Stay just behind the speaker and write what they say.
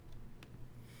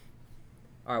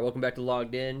All right, welcome back to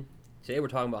Logged In. Today we're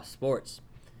talking about sports.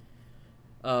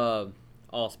 All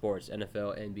sports,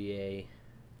 NFL, NBA,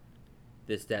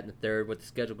 this, that, and the third. What the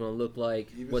schedule going to look like.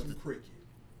 Even some cricket.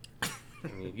 I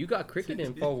mean, you got cricket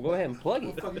info, go ahead and plug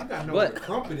it. Well, fuck, you got to know what a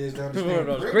crumpet is to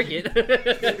understand cricket.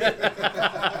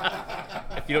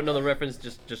 If you don't know the reference,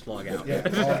 just log out. Yeah,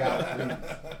 log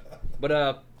out.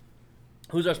 But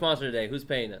who's our sponsor today? Who's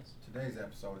paying us? Today's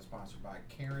episode is sponsored by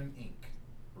Karen Inc.,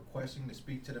 requesting to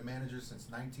speak to the manager since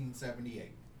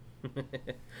 1978.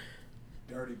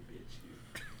 Dirty bitch,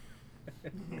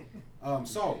 you.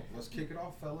 So, let's kick it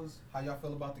off, fellas. How y'all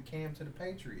feel about the Cam to the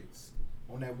Patriots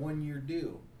on that one-year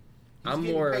deal? He's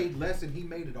getting paid less than he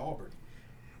made at Auburn.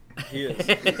 He is.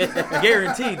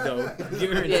 Guaranteed, though.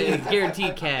 Guaranteed. Yeah,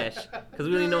 guaranteed cash. Because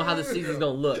we don't even know how the season's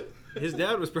going to look. His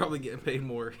dad was probably getting paid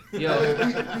more. Yo,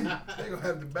 They gonna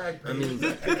have the back pay. I mean,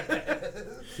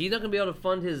 he's not going to be able to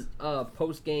fund his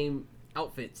post-game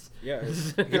outfits. Yeah,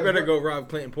 he better go rob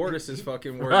Clinton Portis's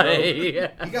fucking work. Right,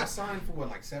 yeah. He got signed for,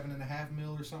 like $7.5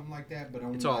 million or something like that, but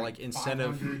only It's all, like,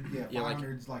 incentive. 500, Yeah, like-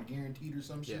 500's like guaranteed or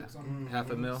some shit. Yeah. Something,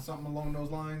 $500,000. something along those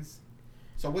lines.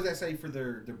 So what does that say for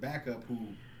their backup, who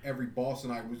every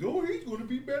Bostonite was, oh, he's going to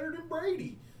be better than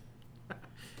Brady?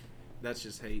 That's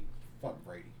just hate. Fuck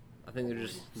Brady. I think they're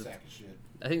just... Sack of shit.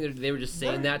 I think they were just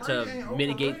saying that Brady to ain't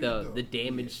mitigate overrated, the though.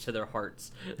 damage to their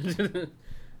hearts.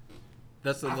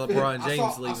 That's the I LeBron James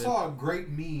I leaving. saw a great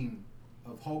meme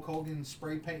of Hulk Hogan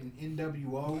spray painting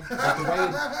NWO. Like the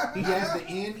way he has the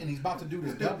N and he's about to do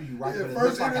the W, right? Yeah, but it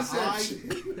first looks like an I.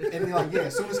 interception. And then like, yeah,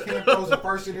 as soon as Cam throws the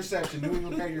first interception, New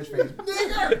England Patriots fans,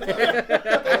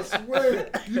 Nigga! I swear.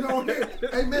 You know,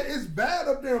 hey man, it's bad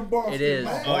up there in Boston. It is.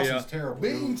 Man. Oh, yeah. Boston's terrible.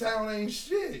 Beantown ain't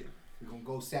shit. We're going to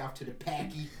go south to the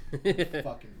Packy.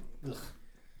 Fucking, ugh.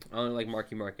 I don't like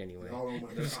Marky Mark anyway. All on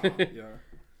my Yeah.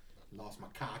 Lost my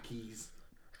car keys.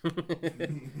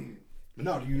 But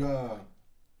no, do you,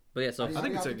 But yeah, so I I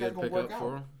think it's a think good that's gonna work pickup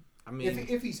for out. him. I mean,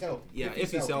 if he's healthy. yeah,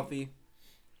 if he's healthy.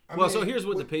 I Well, mean, so here's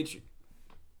what the Patriots.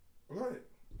 Go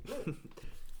ahead.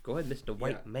 go ahead, Mr.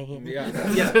 White Man. Yeah.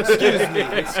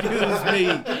 Excuse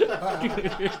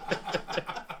me.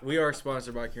 We are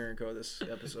sponsored by Karen Co. this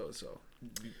episode, so.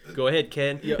 Go ahead,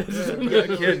 Ken. Yeah. Yeah,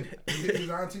 Ken. His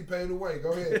auntie paid the way.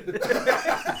 Go ahead.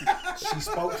 She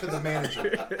spoke to the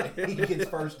manager. He gets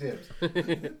first dibs.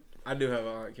 I do have a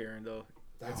Aunt Karen, though.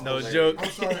 That's No hilarious. joke.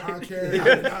 I'm sorry, Aunt Karen. I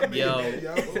did not mean Yo.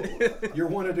 that, yo. You're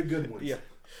one of the good ones. Yeah.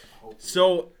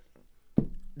 So,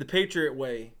 the Patriot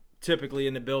way, typically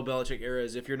in the Bill Belichick era,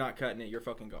 is if you're not cutting it, you're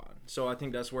fucking gone. So I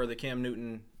think that's where the Cam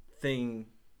Newton thing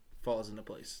falls into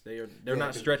place. They're Yeah,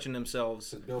 not 'cause- stretching themselves.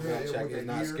 So Bill Yeah, Belichick with is a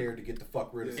not year. scared to get the fuck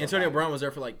rid of somebody. Antonio Brown was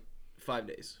there for like 5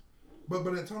 days. But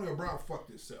Antonio Brown fucked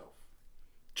himself.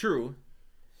 True.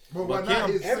 But Well, why not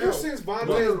Cam- himself? Ever since Vontaze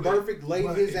Literally. Burfict laid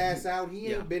But- his ass out, he ain't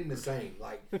Yeah. been the same.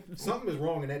 Like, something is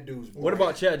wrong in that dude's boy. What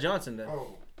about Chad Johnson then?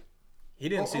 Oh, He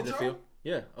didn't Oh, see the Ocho? field.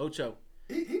 Yeah, Ocho.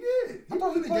 he did. I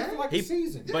thought he in the played game. for like He- a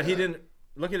season. But he Yeah. didn't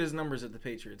look at his numbers at the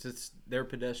Patriots. They're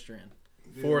pedestrian.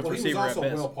 Yeah. Fourth Well, he was receiver at also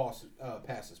best. well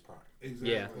past his prime.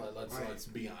 Exactly. Yeah. Let's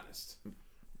be honest.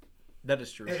 That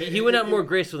is true. Hey, He went out more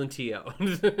graceful than T.O. I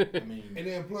mean, And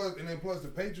then plus the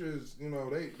Patriots, you know,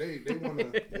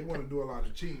 they wanna do a lot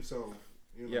of cheating, so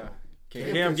you know. Yeah. Can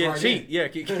Cam Cam fits get right cheat? in. Yeah,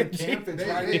 can Cam cheat. fits They,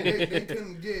 right they, in. they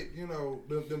couldn't get, you know,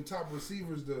 them top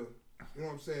receivers to, you know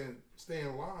what I'm saying, stay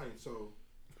in line. So,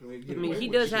 you know, they I get mean, away he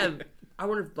with does shit. have. I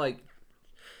wonder if like,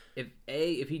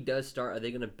 if he does start, are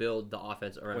they going to build the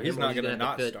offense around Well, him? he's or not is he gonna have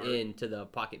not to fit start. into the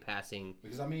pocket passing?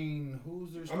 Because, I mean,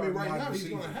 who's their I starting mean, right wide now he's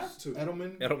receivers? gonna have to.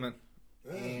 Edelman. Edelman.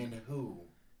 Yeah. And who?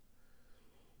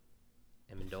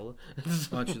 Amendola.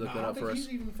 Why don't you look Nah, that I don't up think for us? he's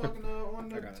even fucking on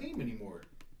I the got it. team anymore.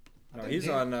 I No, think he's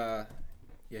they- on.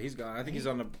 Yeah, he's gone. I think he's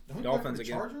on the Don't he play Dolphins for the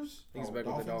again. Chargers? I think he's Oh, back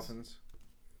with the Dolphins.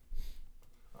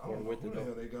 I don't know with the who the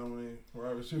hell they got on there.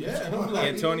 Wide receiver. Yeah, I'm like-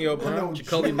 Antonio I Brown. know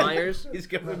Jacoby Myers. He's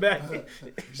coming back.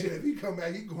 Shit, if he come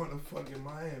back, he going to fucking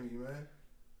Miami, man.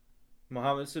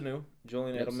 Mohamed Sanu,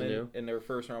 Julian Yep, Edelman, Sanu. and their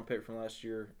first round pick from last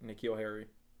year, N'Keal Harry.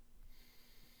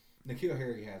 N'Keal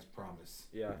Harry has promise.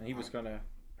 Yeah, and he was gonna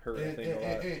hurt. I And think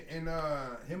a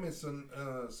lot. him and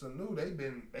Sanu,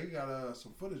 they got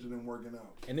some footage of them working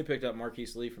out. And they picked up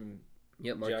Marquise Lee from.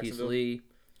 Yep, Marquise Jacksonville. Lee.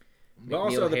 But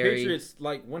also McNeil the Harry. Patriots,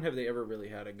 like, when have they ever really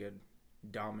had a good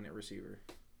dominant receiver?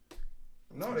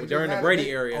 No, they During just the had- Brady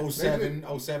they- area.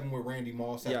 07 with Randy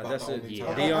Moss. That's Yeah, about that's the it. only Yeah.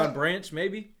 time. Deion Branch,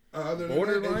 maybe. Other than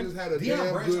Borderline? that, they just had a Deion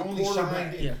damn Branch good only shined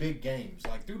quarterback. in Yeah. big games.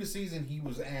 Like, through the season, he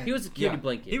was ass. He was a security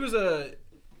blanket. He was a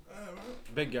Uh,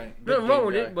 big guy. Big Nothing wrong game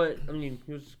with guy. it, but I mean,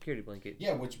 he was a security blanket.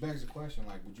 Yeah, which begs the question,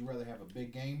 like, would you rather have a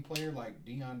big game player like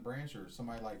Deion Branch or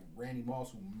somebody like Randy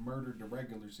Moss who murdered the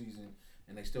regular season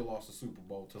and they still lost the Super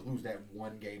Bowl to lose that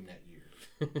one game that year.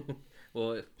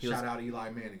 Well, shout out Eli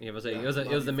Manning. Yeah, it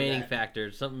was the Manning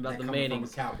factor. Something about the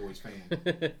Mannings. From a Cowboys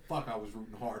fan. Fuck, I was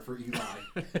rooting hard for Eli.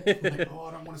 Like, oh,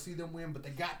 I don't want to see them win, but they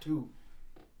got to.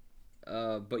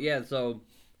 But yeah, so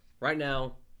right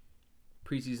now,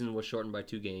 preseason was shortened by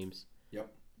 2 games.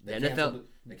 Yep. They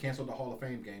canceled the Hall of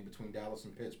Fame game between Dallas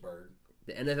and Pittsburgh.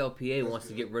 The NFLPA wants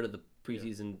to get rid of the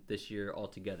preseason this year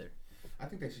altogether. I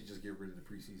think they should just get rid of the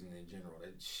preseason in general.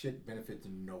 That shit benefits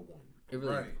no one. It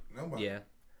really, right. Nobody. Yeah.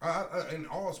 In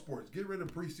all sports, get rid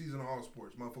of preseason in all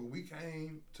sports, motherfucker. We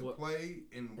came to play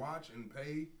and watch and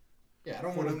pay. Yeah, I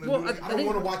don't want to. I don't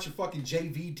want to watch your fucking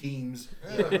JV teams.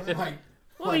 Yeah,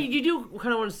 well, you do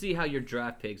kind of want to see how your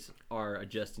draft picks are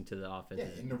adjusting to the offense.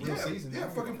 Yeah, in the real season. Yeah,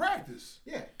 fucking practice.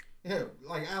 Yeah. Yeah,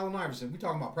 like Allen Iverson. We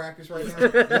talking about practice right now?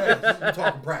 Yeah, we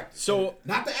talking practice. So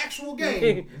not the actual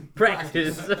game.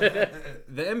 practice. The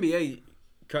NBA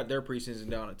cut their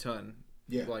preseason down a ton.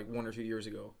 Yeah. Like 1 or 2 years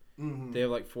ago. Mm-hmm. They have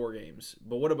like 4 games.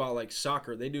 But what about like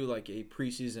soccer? They do like a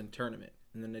preseason tournament,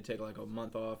 and then they take like a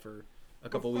month off or a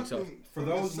couple weeks off. For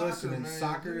those listening,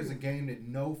 soccer is a game that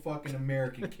no fucking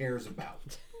American cares about.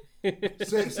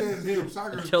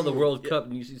 Until the World Cup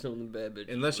and you see something bad, but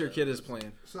unless your kid is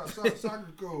playing. Soccer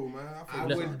cool, man.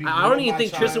 I don't even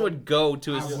think Tristan would go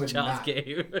to his child's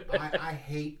game. I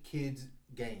hate kids'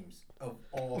 games of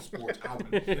all sports. I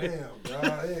would. Damn,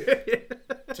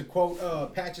 God. To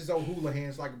quote Patches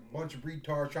O'Houlihan's, like a bunch of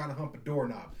retards trying to hump a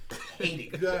doorknob. Hate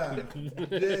it.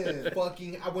 Yeah.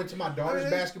 Fucking. I went to my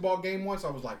daughter's basketball game once. I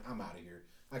was like, I'm out of here.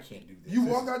 I can't do this. You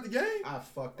walk out the game? I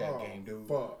fucked that game, dude.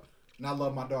 Fuck. And I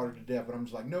love my daughter to death, but I'm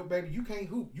just like, no, baby, you can't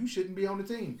hoop. You shouldn't be on the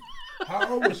team. How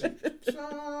old was she?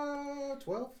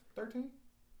 12, 13.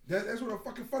 That's where the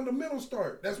fucking fundamentals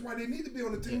start. That's why they need to be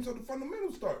on the team, so the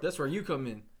fundamentals start. That's where you come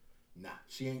in. Nah,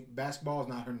 she ain't. Basketball's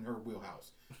not in her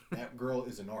wheelhouse. That girl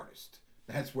is an artist.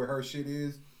 That's where her shit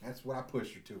is. That's what I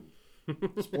push her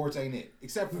to. Sports ain't it.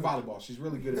 Except for volleyball. She's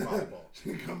really good at volleyball.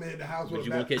 She come in the house but with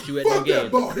you a won't bat. catch you at no game.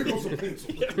 That ball. Here goes some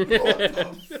pencil. What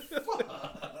the fuck?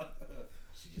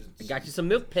 I got you some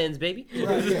milk pens, baby.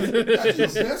 Right, yeah. That's your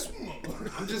best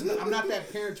one. I'm not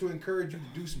that parent to encourage you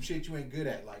to do some shit you ain't good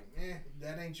at. Like,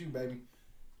 that ain't you, baby.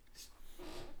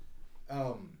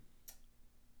 So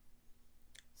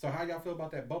how y'all feel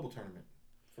about that bubble tournament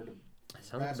for the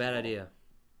Sounds like a bad idea.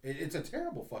 It's a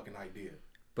terrible fucking idea.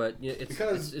 But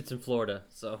it's in Florida,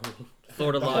 so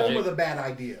Florida the logic. Home of the bad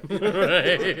idea.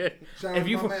 Shout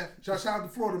out to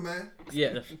Florida, man.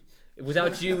 Yeah.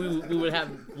 Without you, we would have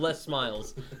less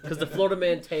smiles because the Florida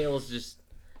man tales just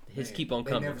keep on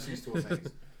coming. They never cease to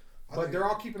amaze. But they're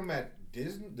all keeping them at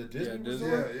Disney, the Disney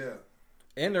resort. Yeah.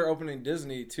 And they're opening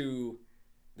Disney to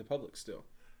the public still.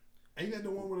 Ain't that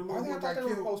the one where the little boy got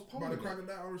killed by the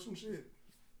crocodile or some shit?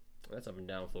 That's up and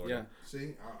down Florida. Yeah.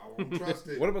 See, I won't trust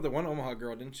it. What about the one Omaha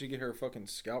girl? Didn't she get her fucking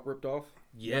scalp ripped off?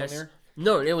 Yes. Down there?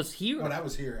 No, it was here. Oh, that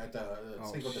was here at the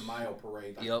Cinco de Mayo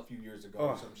parade a few years ago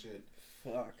or some shit.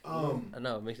 Fuck. I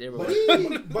know, it makes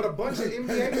everyone. But a bunch of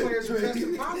NBA players are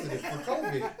tested positive for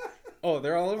COVID. Oh,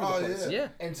 they're all over the place. Yeah.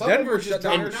 And some Denver people just shut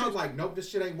down talking their out like, nope, this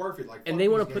shit ain't worth it. Like, and they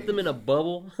want to put them in a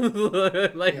bubble.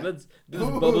 Let's do this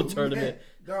bubble tournament.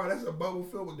 No, that's a bubble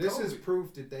filled with This COVID. is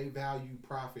proof that they value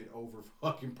profit over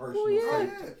fucking personal Well,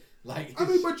 safety. Yeah. Like, I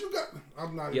mean, but you got.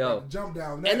 I'm not about to jump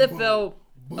down that NFL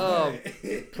boat.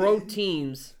 pro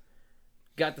teams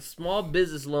got the small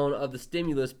business loan of the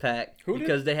stimulus pack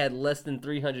because they had less than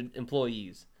 300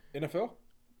 employees. NFL?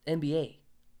 NBA.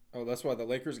 Oh, that's why the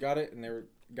Lakers got it and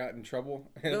got in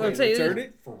trouble and No, I'm saying returned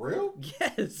it? for real?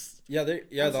 Yes. Yeah,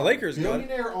 the Lakers got it.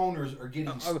 Billionaire owners are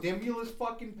getting stimulus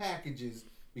fucking packages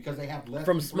because they have less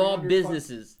From than small 300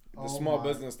 businesses. The small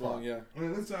business loan, yeah. I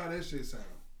mean, that's how that shit sound.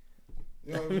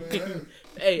 You know what I'm saying?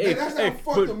 Hey, that's how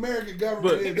fucked the American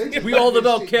government is. They just we let all this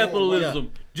about shit go away.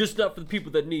 capitalism, just not for the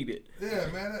people that need it. Yeah,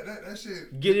 man, that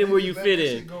shit. Get in where you let fit that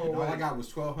in. shit go And all away. I got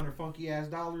was $1,200 funky ass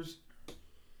dollars.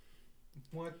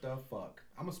 What the fuck?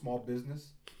 I'm a small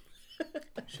business.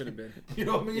 Should have been. You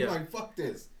know what I mean? Yeah. Like, fuck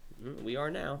this. We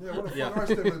are now. Yeah, what the fuck our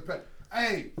stimulus pack?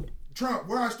 Hey, Trump,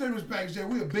 where our stimulus package at?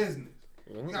 We a business.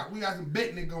 We got some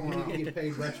betting going We need on. to get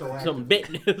paid retroactively. Some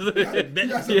business. We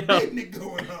got some betting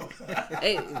going on.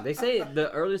 Hey, they say the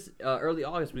early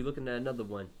August we're looking at another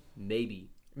one. Maybe.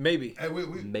 Hey,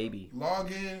 Maybe.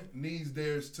 Log in needs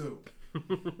theirs too.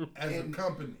 As a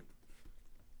company.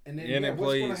 And then And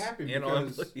what's going employees. to happen? And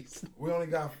Because employees. We only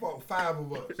got 5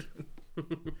 of us.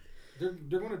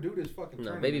 they're going to do this fucking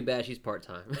No, tournament. Baby Bash, she's part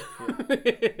time.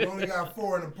 We only got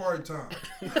 4 in the part time.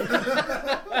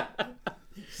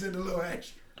 Send a little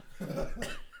extra.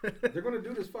 They're going to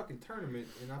do this fucking tournament,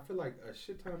 and I feel like a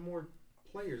shit ton more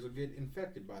players will get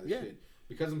infected by this shit.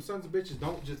 Because them sons of bitches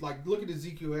don't just like look at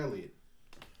Ezekiel Elliott.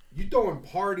 You throwing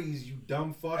parties, you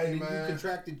dumb fuck, and you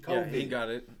contracted COVID. Yeah, he got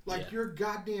it. Like you're a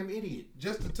goddamn idiot.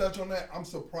 Just to touch on that, I'm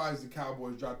surprised the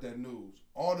Cowboys dropped that news.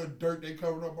 All the dirt they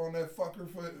covered up on that fucker.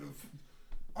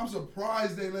 I'm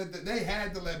surprised they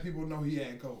had to let people know he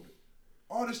had COVID.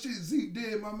 All the shit Zeke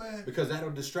did, my man. Because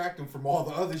that'll distract him from all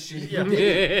the other shit he Yeah.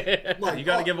 did. Like, You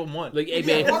gotta give him one. Like, hey,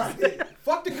 man.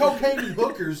 Fuck the cocaine and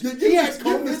hookers. He has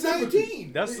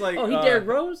COVID-19. That's like Oh, he Derrick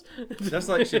Rose? That's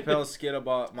like Chappelle's skit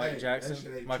about Michael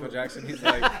Jackson. He's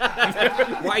like,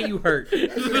 why you hurt?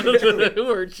 Who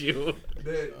hurt you?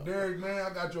 Derrick, man,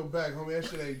 I got your back, homie. That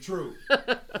shit ain't true.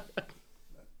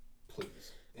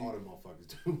 Please. All them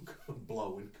motherfuckers do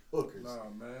blowing hookers. Nah,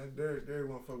 man. Derrick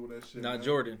won't fuck with that shit. not man.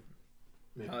 Jordan.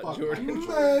 Man, Jordan. Jordan.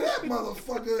 Man, that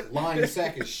motherfucker. Lying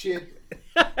sack of shit.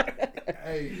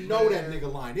 Hey, You know that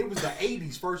nigga lying. It was the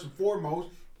 80s first and foremost.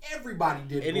 Everybody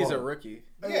did And he's blow. a rookie.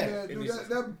 Hey, Yeah, man,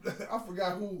 dude, I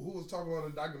forgot who was talking on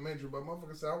the documentary, but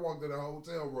motherfucker said I walked in a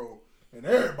hotel room and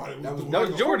everybody was doing that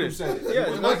was Jordan. Who said it? Yeah,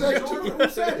 was Michael that Jordan who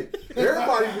said it?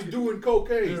 Everybody was doing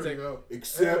cocaine. There we go.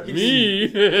 Except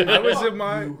Me. I was in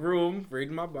my room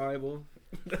reading my Bible.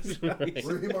 Talk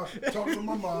to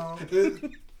my mom.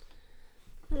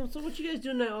 So what you guys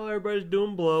doing now? Oh, everybody's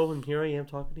doing blow, and here I am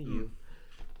talking to you.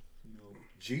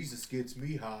 Jesus gets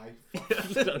me high.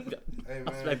 Hey, man,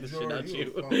 I'll smack the shit Jordan, out you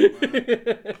you. was fun,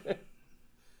 man.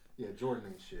 Yeah, Jordan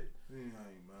ain't shit. He ain't,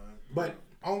 man. But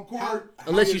On court,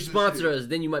 Unless how you is this sponsor shit? us,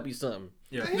 then you might be something.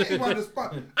 Yeah. He ain't about to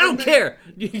sponsor. I don't care.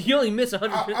 You only miss 100%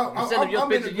 of your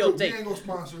I'm in the pictures you'll group. take. He ain't gonna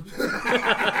sponsor.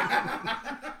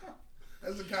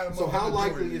 That's the kind of. so how motherfucker likely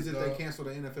Jordan is it dog. they cancel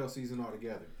the NFL season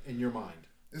altogether, in your mind?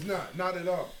 It's not at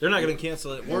all. They're not gonna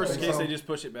cancel it. Worst Yeah, case, so- they just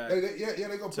push it back. They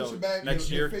gonna push So, it back next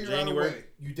and year, figure January? out a way.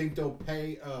 You think they'll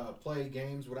play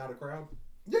games without a crowd?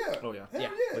 Yeah. Oh, yeah. Hell Yeah,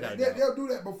 yeah. without a They, doubt. they'll do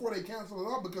that before they cancel it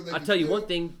off because they I'll can tell you still- one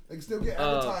thing. They can still get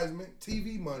advertisement,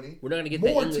 TV money. We're not going to get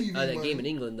More that, TV that money. game in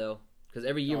England, though. Because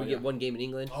every year Oh, we yeah. get one game in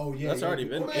England. Oh yeah, That's already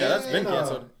been. Man, Yeah, that's been and,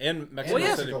 canceled. And Mexico Well,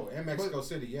 yeah. City. And Mexico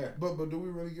City, yeah. But do we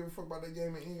really give a fuck about that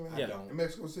game in England? Yeah. I don't. In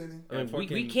Mexico City? I mean, we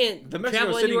fucking- can't the Mexico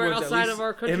travel City anywhere one's at outside least of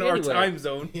our country in our anywhere. time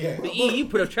zone. Yeah. The EU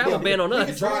put a travel ban on We can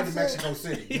us. drive to Mexico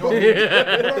City. You know?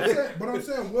 But I'm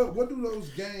saying, what do those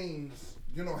games,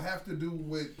 have to do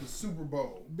with the Super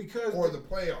Bowl Because or the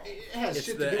playoffs? it has It's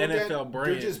shit the to do with NFL that.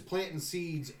 brand. They're just planting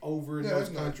seeds over in Yeah, those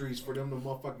that's not- countries for them to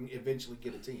motherfucking eventually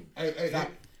get a team. Hey, Now, hey,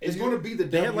 it's hey, going to be the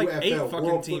They had like 8 WFL, fucking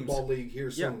World teams. Football League here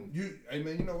Yeah. soon. Hey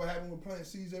man, you know what happened with planting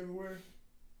seeds everywhere?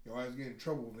 Your ass get in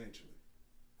trouble eventually.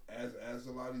 As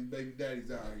a lot of these baby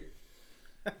daddies out here.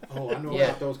 Oh, I know Yeah.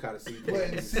 about those kind of seeds.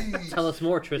 Planting seeds Tell us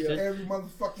more, Tristan. every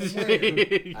motherfucking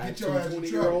winter. I had Get two your ass in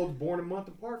 20-year-olds born a month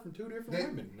apart from two different They-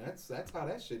 women. That's how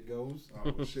that shit goes.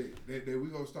 Oh shit. We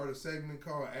gonna start a segment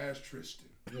called Ask Tristan.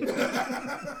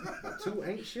 The two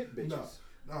ain't shit bitches.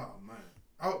 No, man.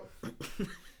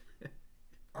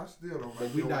 I still don't But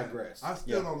like we your digress. ass. I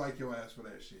still don't like your ass for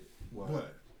that shit. What?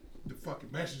 But the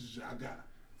fucking messages I got.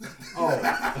 Oh.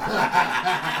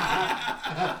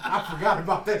 I forgot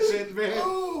about that shit, man.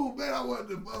 Oh man, I wanted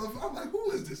the motherfucker. I'm like,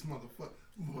 who is this motherfucker?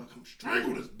 I'm gonna come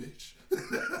strangle this bitch.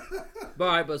 All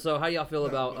right, but so how y'all feel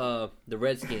about the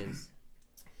Redskins?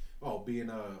 Oh, being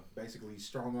basically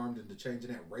strong armed into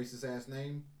changing that racist ass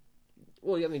name.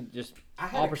 Well, I mean, just I all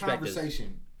had a perspectives.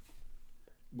 conversation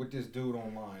with this dude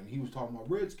online. He was talking about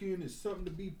Redskin is something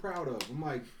to be proud of. I'm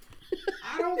like,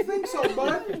 I don't think so,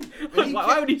 bud. And he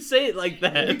Why would you say it like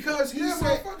that? Because he Yeah,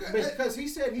 said motherfucker. because he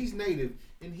said he's native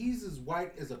and he's as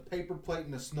white as a paper plate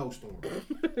in a snowstorm.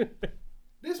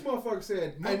 This motherfucker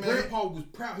said my Hey, man. grandpa was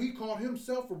proud. He called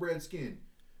himself a redskin.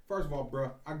 First of all,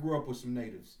 bro, I grew up with some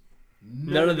natives.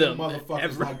 None of them motherfuckers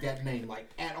ever. like that name, like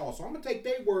at all. So I'm gonna take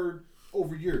their word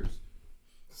over yours.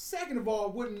 Second of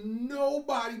all, wouldn't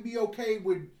nobody be okay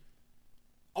with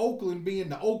Oakland being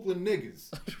the Oakland niggas?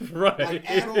 Right.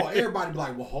 Like at all. Everybody be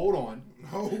like, well, hold on.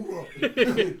 Hold on.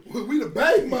 We the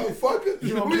bang motherfucker.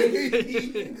 You know what I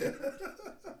mean?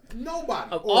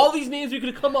 Nobody. Of all these names we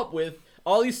could have come up with,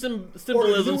 all these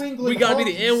symbolisms, New England we gotta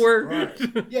be the Honkies. N-word.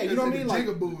 Right. Yeah, you know what I mean? Like,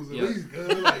 Jigaboos at Yeah.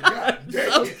 least. Like, God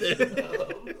damn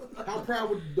it. how proud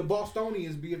would the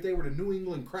Bostonians be if they were the New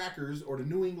England Crackers or the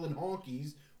New England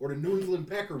Honkies or the New England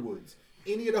Peckerwoods?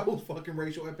 Any of those fucking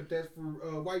racial epithets for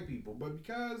white people. But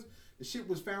because the shit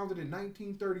was founded in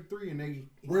 1933 and they...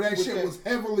 Where that with shit was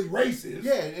heavily racist.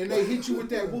 Yeah, and they hit you with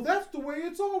that, well, that's the way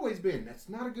it's always been. That's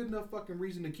not a good enough fucking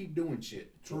reason to keep doing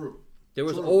shit. True. There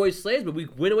was True. always slaves, but we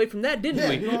went away from that, didn't Yeah,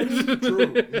 we? you know what I mean? True. You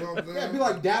know what I'm Yeah, saying? it'd be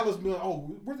like Dallas, be like,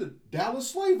 oh, we're the Dallas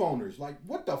slave owners. Like,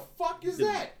 what the fuck is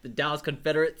that? The Dallas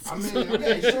Confederates. I mean,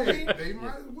 they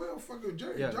might as well fucking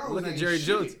Jerry Jones. Look at ain't Jerry shit.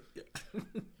 Jones.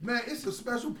 Man, it's a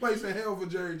special place in hell for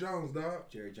Jerry Jones, dog.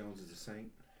 Jerry Jones is a saint.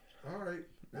 All right.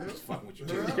 I'm just fucking with you,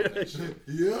 Yeah. Jerry Jones.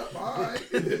 Yeah, all right.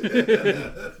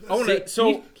 I wanna, Say-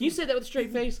 so can you say that with a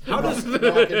straight face? how does No,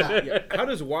 I cannot. how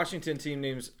does Washington team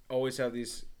names always have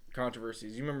these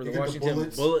controversies? You remember the Because the Washington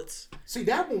Bullets. Bullets? See,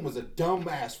 that one was a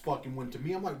dumbass fucking one to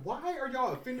me. I'm like, why are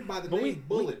y'all offended by the But name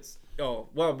Bullets? Oh,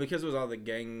 well, because it was all the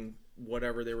gang,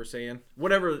 whatever they were saying.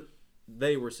 Whatever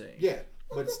they were saying. Yeah,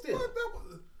 but still.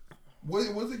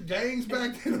 Was it gangs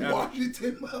back then in Yeah.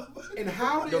 Washington? And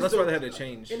how is No, that's the, why they had to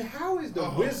change. And how is the Oh,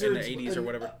 in the Wizards in the 80s or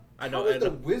whatever. I How know. is the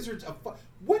Wizards a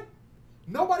what?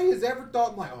 Nobody has ever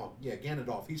thought like, oh yeah,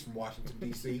 Ganondorf, he's from Washington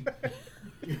D.C.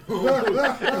 You know?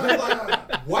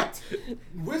 Like, what?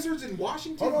 Wizards in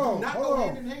Washington Hold on, do not hold go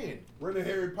on. hand in hand. Where the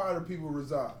Harry Potter people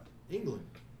reside? England.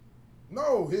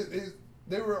 No,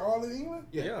 they were all in England?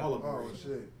 Yeah, Yeah. all of them. are Oh, England.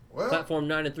 shit. Well, Platform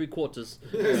 9 3/4.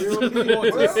 Yeah, you know what I mean? well,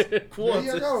 there Quarters.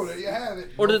 you go. There you have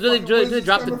it. Or No they fucking drop wizards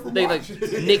coming the from they like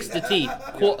Washington. nix the T.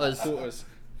 Quarters. Quarters.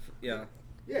 Yeah.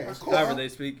 Yeah, it's Cool. However they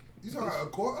speak. You talking about a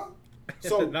quarter?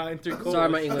 So 9 3/4. Sorry,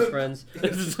 my English friends.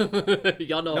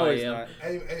 Y'all know No, how I he's am. not.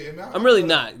 Hey, man, I'm really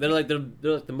not. They're like the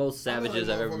most I love savages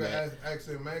that I've ever motherfucker met.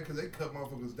 Accent, man, because they cut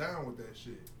motherfuckers down with that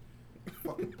shit.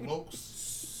 Fucking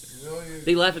blokes. You know,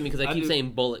 They laugh at me because I I keep do-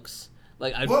 saying bullocks.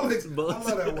 Like I Bullocks. bullocks.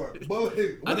 I love that word. Bullocks. I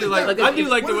What do does like- that I mean? do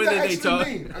like the What way does that they actually talk.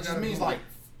 mean? it I just gotta means know. like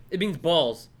It means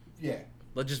balls. yeah,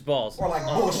 Like just balls. or like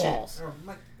Oh, bullshit. balls. Or I'm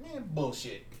like, man,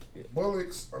 bullshit.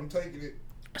 Bullocks. I'm taking it.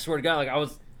 I swear to God, like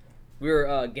we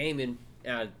were gaming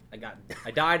and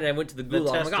I died and I went to the gulag. I'm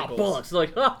like, oh, testicles. bullocks.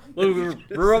 Like, huh? Well, we're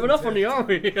rubbing up on the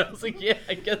army. I was like, yeah,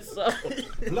 I guess so.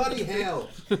 Bloody hell.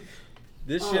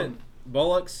 This shit,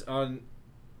 Bullocks on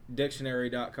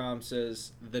dictionary.com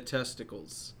says the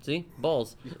testicles. See,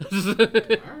 balls. All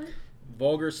right.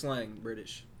 Vulgar slang,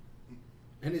 British.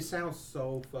 And it sounds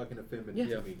so fucking effeminate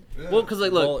Yeah. to me. Yeah. Well, because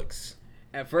like, look, Bullocks.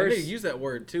 at And first, they use that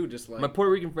word too, just like my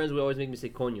Puerto Rican friends would always make me say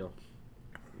coño.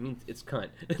 It means it's cunt.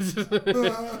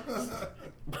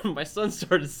 My son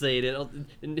started saying it,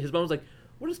 and his mom was like,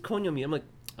 "What does coño mean?" I'm like,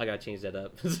 "I gotta change that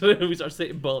up." So we start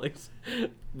saying bullocks,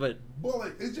 but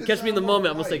Bullock. It just catch me in the sound more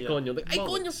moment. I'm gonna say polite. coño. Like, hey, coño.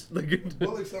 Bullocks. Like,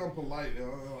 Bullock sound polite. You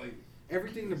know, like,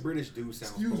 Everything the British do sounds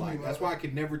Excuse me, polite. man. That's why I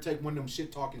could never take one of them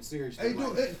shit talking seriously. Hey, Like,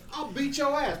 dude, hey. I'll beat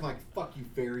your ass. I'm like, fuck you,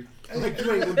 fairy. Hey, Like,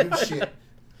 you ain't gonna do shit.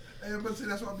 hey, but see,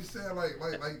 that's what I be saying.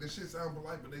 Like the shit sound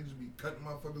polite, but they just be cutting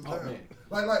motherfuckers Oh, down.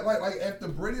 man. Like if the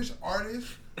British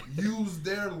artists use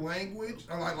their language,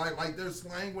 or like their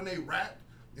slang when they rap,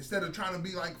 instead of trying to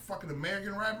be like fucking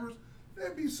American rappers,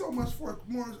 they'd be so much more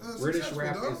British successful,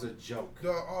 rap dog. is a joke.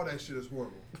 Dog, all that shit is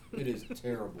horrible. It is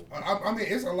terrible. I mean,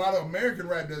 it's a lot of American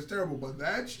rap that's terrible, but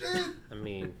that shit, I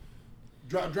mean,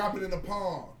 drop it in the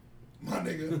palm, my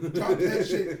nigga. Drop that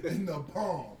shit in the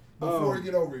palm before you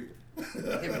get over here.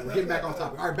 We're getting back on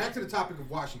topic. All right, back to the topic of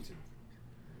Washington.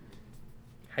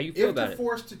 how you feel If about they're it?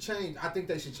 forced to change, I think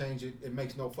they should change it. It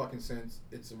makes no fucking sense.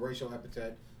 It's a racial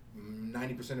epithet.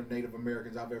 90% of Native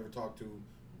Americans I've ever talked to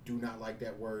do not like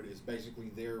that word. It's basically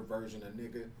their version of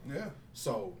nigga. Yeah.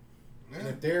 So, and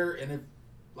Yeah. if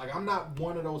like, I'm not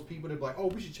one of those people that be like, oh,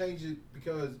 we should change it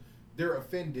because they're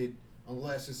offended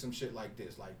unless it's some shit like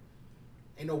this. Like,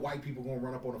 ain't no white people gonna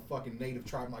run up on a fucking native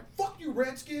tribe and like, fuck you,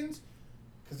 Redskins.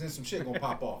 Because then some shit gonna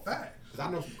pop off. Facts. Because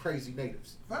I know some crazy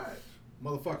natives. Facts.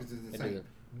 Motherfuckers is I insane. do.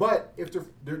 But if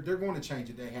they're going to change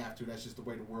it, they have to. That's just the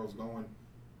way the world's going.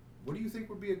 What do you think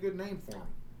would be a good name for them?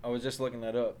 I was just looking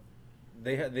that up.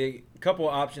 They had the couple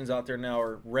of options out there now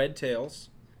are red tails.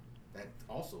 That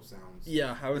also sounds.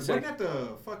 Yeah, I would say. Wasn't that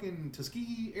the fucking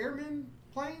Tuskegee Airmen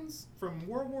planes from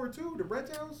World War II, the Red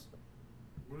Tails?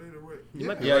 Were they the right? You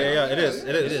might be Yeah, right. yeah, yeah. It is. yeah,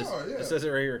 It is. they It is. are, yeah. It says it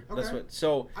right here. That's Okay. what.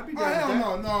 So I'd be Oh, down with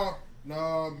hell that.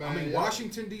 no, man. I mean, yeah.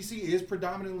 Washington D.C. is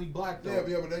predominantly black though.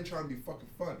 Yeah, but they trying to be fucking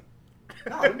funny.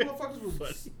 No, them motherfuckers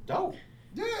was dope.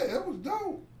 Yeah, that was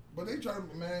dope. But they trying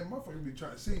to, man, motherfuckers be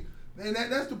trying to see. And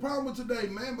that's the problem with today,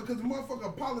 man, because the motherfucker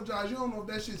apologize. You don't know if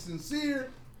that shit's sincere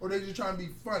or they just trying to be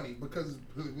funny because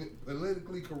it's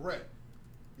politically correct.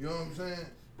 You know what I'm saying?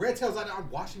 Red Tails,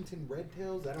 Washington Red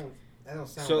Tails. That don't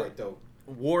sound So- right though.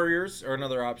 warriors are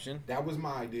another option. That was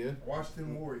my idea.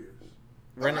 Washington Warriors.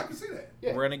 Rene- I can see that.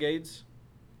 Yeah. Renegades.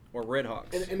 or Red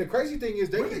Hawks. And the crazy thing is,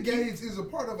 they Renegades is a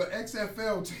part of an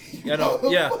XFL team. Yeah, no,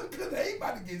 yeah. They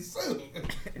about to get sued.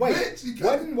 Wait, Bitch, you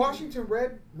wasn't Washington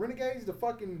Renegades the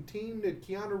fucking team that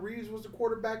Keanu Reeves was the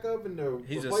quarterback of in the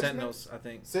He's a replacement? Sentinels, I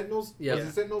think. Sentinels? Yeah. Was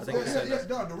it Sentinels? I think it's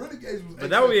Yeah, no, the Renegades was. But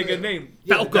that would be a XFL. good name.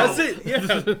 Yeah, Falco. That's it.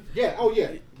 Yeah. Yeah, oh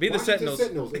yeah. Be the Washington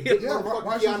Sentinels. And Yeah, big motherfucking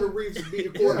Washington- Keanu Reeves would be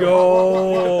the Yeah. quarterback.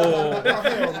 Yo.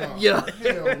 Hell no. Yeah.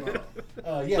 Hell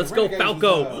no. Yeah, Let's the go, Renegades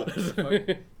Falco. was,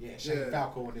 yeah, Shane Yeah.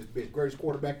 Falco and this bitch. Greatest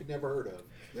quarterback you never heard of.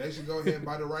 They should go ahead and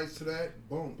buy the rights to that.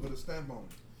 Boom, put a stamp on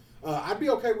it. I'd be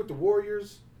okay with the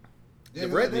Warriors Yeah,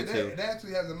 The Red they, League, too. it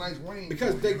actually has a nice wing.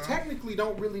 because to it, they you know? technically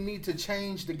don't really need to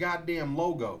change the goddamn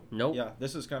logo. Nope. Yeah,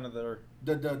 this is kind of their.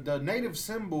 The native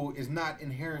symbol is not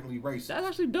inherently racist. That's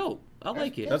actually dope. I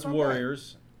like it. That's not bad.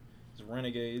 Warriors. It's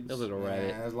Renegades. That little Yeah,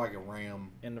 rabbit. that's like a ram.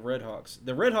 And the Red Hawks.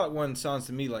 The Red Hawk one sounds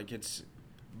to me like it's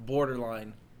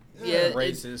borderline Yeah,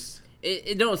 racist.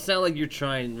 It don't sound like you're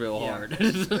trying real Yeah. hard.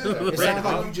 It Red sounds like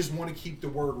Hawk. you just want to keep the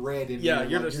word red in Yeah, there.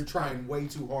 you're Like, just- you're trying way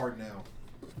too hard now.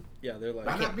 Yeah, they're like.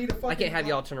 Why not be the fucking? I can't have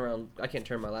y'all turn around. I can't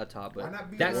turn my laptop, Why but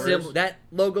not be that the symbol, Warriors? that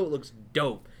logo looks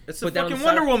dope. It's the Put that on fucking the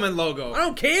side. Wonder Woman logo. I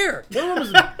don't care. Wonder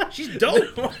Woman's she's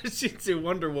dope. Why did she say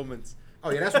Wonder Woman's? Oh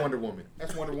yeah, that's Wonder Woman.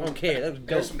 That's Wonder I Woman. don't care. That was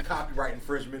There's dope. some copyright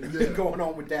infringement Yeah. going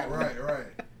on with that. Right, right.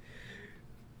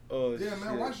 Oh, Yeah,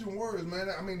 man, Washington Warriors, man.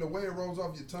 I mean, the way it rolls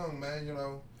off your tongue, man, you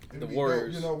know. it'd The be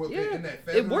Warriors. Dope, you know, with Yeah, in that it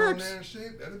feather on works. there and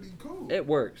shit, that'd be cool. It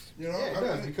works. You know, Yeah, it I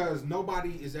does mean, because nobody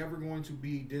is ever going to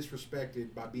be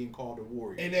disrespected by being called a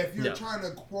warrior. and if you're No. trying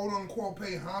to quote unquote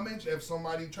pay homage, if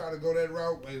somebody try to go that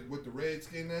route with the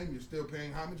Redskin name, you're still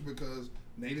paying homage because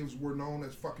natives were known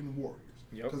as fucking warriors.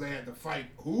 Yep. Because they had to fight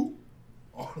who?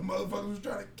 All the motherfuckers was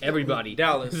trying to kill Everybody.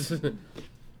 Dallas.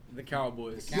 The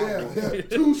Cowboys. them. Yeah,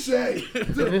 touche.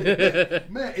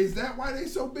 Man, is that why they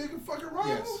so big and fucking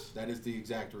rivals? Yes, that is the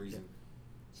exact reason.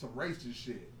 Some racist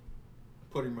shit.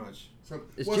 Pretty much. Some,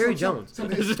 It's Jerry some, Jones. Some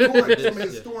historic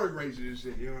racist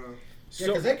shit, you know. Yeah, So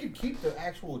because they could keep the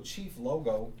actual chief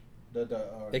logo. They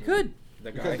could.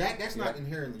 the Because guy. that's not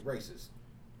inherently racist.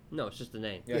 No, it's just the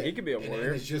name. Yeah, he could be a And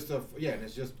warrior. it's just and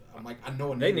it's just I'm like I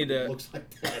know a They nigga need that to- looks like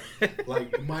that,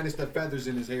 like minus the feathers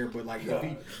in his hair, but like if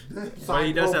he, But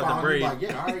he does have the profile, braid. Like,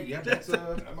 yeah, all right, yeah, that's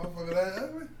That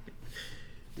motherfucker,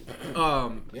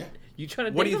 Um, yeah. You trying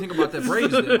to? what do date you them? think about the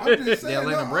Braves? Then? I'm just The saying,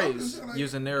 Atlanta no, I'm Braves just saying, like-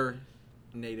 using their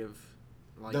native,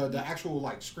 like The actual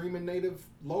like screaming native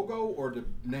logo or the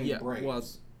name yeah. Braves. Well,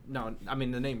 no, I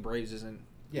mean the name Braves isn't.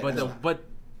 Yeah, but that's the not- but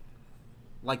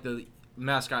like the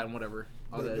mascot and whatever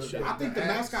all that The- shit. I think the the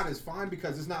axe. mascot is fine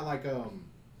because it's not like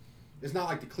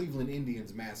the Cleveland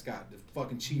Indians mascot, the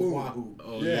fucking Chief Boom. Wahoo.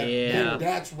 Oh Yeah. Yeah.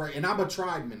 That's right. And I'm a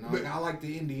tribeman. But- I like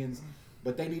the Indians,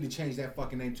 but they need to change that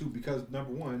fucking name too because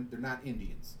number one, they're not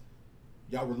Indians.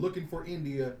 Y'all were looking for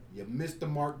India. You missed the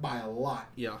mark by a lot,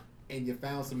 Yeah. and you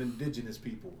found some indigenous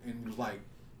people. And it was like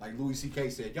Louis C.K.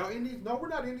 said, "Y'all Indians? No, we're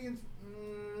not Indians.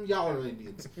 Y'all are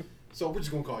Indians. So we're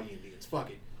just gonna call you Indians. Fuck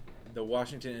it." The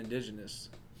Washington Indigenous.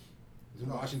 The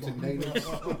No, Washington fuck. natives.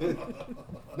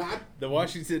 Not The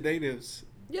Washington natives.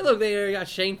 Yeah, look, they got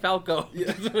Shane Falco.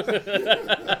 Yeah.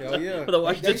 Hell yeah. For the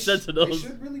Washington they Sentinels.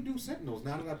 should really do Sentinels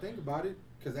now that I think about it,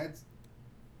 because that's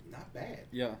not bad.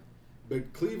 Yeah.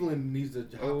 But Cleveland needs to.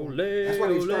 Ole, That's why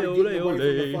they started ole, getting away ole. from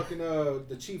the fucking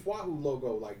the Chief Wahoo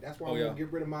logo. Like that's why Oh, I'm yeah. gonna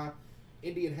get rid of my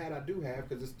Indian hat I do have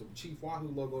because it's the Chief Wahoo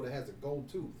logo that has a gold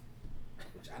tooth,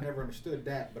 which I never understood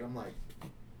that. But I'm like,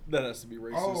 That has to be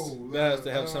racist. Oh, that has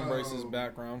to have some oh. racist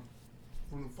background.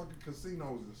 From the fucking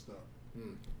casinos and stuff. hmm.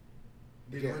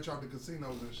 Getting Yeah. rich off the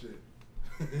casinos and shit.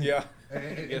 Yeah.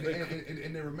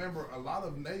 And then remember, a lot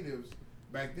of natives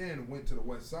back then went to the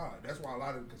west side. That's why a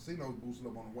lot of the casinos boosted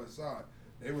up on the west side.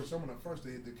 They were some of the first to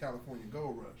hit the California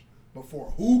gold rush. Before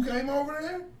who came over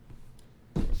there?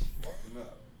 Fucking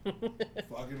up.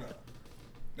 Fucking up.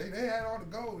 They had all the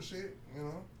gold and shit, you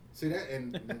know. See that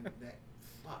and that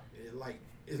fuck like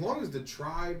as long as the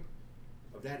tribe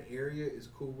of that area is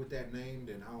cool with that name,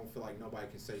 then I don't feel like nobody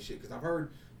can say shit. Because I've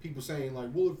heard people saying like,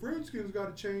 well, if Redskins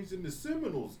got to change into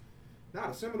Seminoles. Now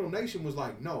the Seminole Nation was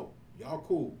like, no, y'all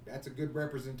cool. That's a good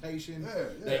representation. Yeah,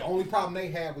 yeah. The only problem they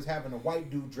had was having a white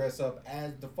dude dress up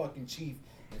as the fucking chief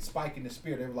and spiking the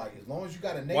spear. They were like, as long as you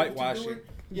got a native to do Whitewashing it,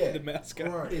 yeah, the mascot.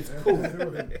 Right. it's cool.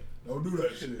 Don't do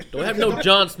that shit. Don't have no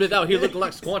John Smith out here looking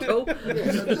like Squanto.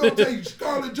 If you don't take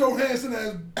Scarlett Johansson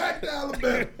as back to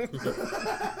Alabama.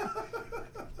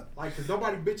 Like, cause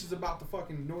nobody bitches about the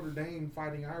fucking Notre Dame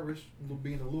fighting Irish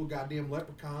being a little goddamn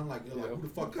leprechaun. Like, they're like, who the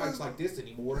fuck fights like this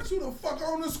anymore? That's who the fuck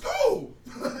own the school.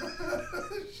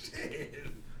 Shit.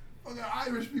 Fucking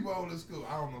Irish people own the school.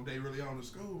 I don't know if they really own the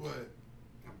school,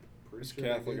 but Pretty It's sure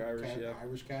Catholic, they did. Irish, yeah.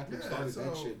 Irish Catholic Yeah, started that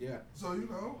so- shit. Yeah. So you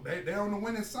know they on the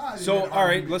winning side. in So that all right,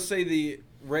 argument. let's say the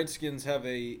Redskins have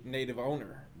a native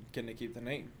owner. Can they keep the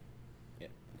name? Yeah,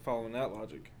 following that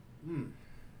logic.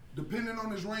 Depending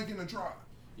on his rank in the tribe.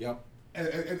 Yep.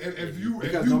 If you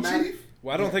Because no matter- chief,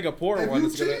 Well, I don't think a poor if one you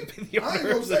is going to chief, be the I ain't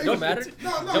owner. gonna say Don't matter.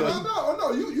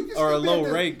 No. You can Or still a be low at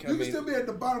the, rank, You I can mean. still be at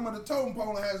the bottom of the totem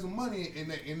pole and have some money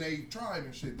in they tribe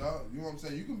and shit, dog. You know what I'm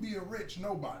saying? You can be a rich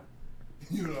nobody.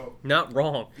 You know. Not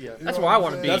wrong. Yeah. That's You know where I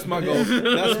what want to I'm be. saying? That's my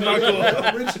goal. That's my goal.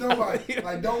 A rich nobody.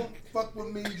 Like, don't fuck with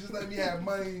me. Just let me have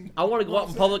money. I want to You go know out what in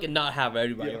I'm public and not have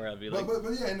everybody Yeah. around me. Like, But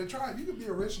yeah, in the tribe, you could be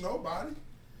a rich nobody.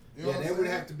 You know Yeah, what they I'm would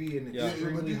saying? have to be an Yeah.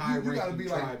 extremely you high gotta ranking be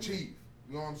tribe. like chief.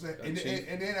 You know what I'm saying? A And chief.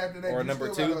 then after that, Or you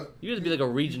number still two. Gotta, you just be like a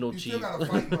regional you chief. still gotta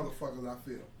fight motherfuckers. I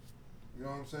feel. You know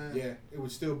what I'm saying? Yeah, it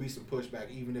would still be some pushback,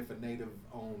 even if a native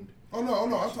owned. Oh no,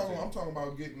 I'm talking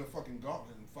about getting the fucking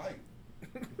gauntlet and fight.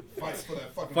 Fight for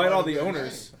that fucking. Fight all right the of that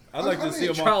owners. name. I'd like I to see mean,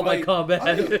 them Trial all by fight. combat.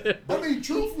 I mean,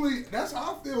 truthfully, that's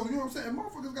how I feel. You know what I'm saying? If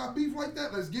motherfuckers got beef like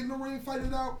that, let's get in the ring, fight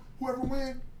it out. Whoever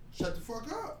win, shut the fuck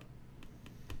up.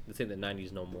 This ain't the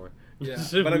 90s no more. Yeah,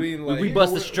 but I mean, like, we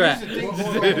bust the Here's strap. the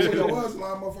thing. There was a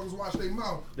lot of motherfuckers watch their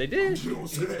mouth. They did. You know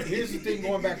what I'm saying? Here's the thing.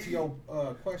 Going back to your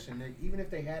question, Nick, even if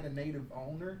they had a native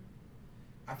owner,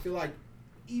 I feel like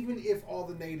even if all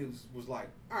the natives was like,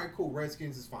 all right, cool,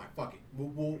 Redskins is fine, fuck it,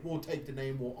 we'll take the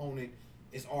name, we'll own it,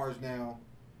 it's ours now.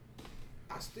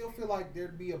 I still feel like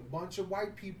there'd be a bunch of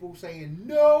white people saying,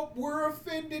 "No, we're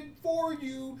offended for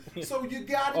you, so you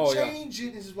gotta Oh, yeah. change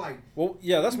it." It's just like, well,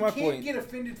 yeah, that's you my can't point. get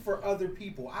offended for other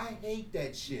people. I hate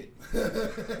that shit.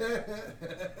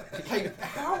 Like,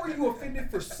 how are you offended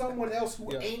for someone else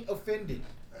who Yeah. ain't offended?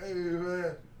 Hey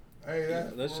man, hey,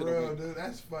 that's that for should've real, been- dude.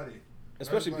 That's funny.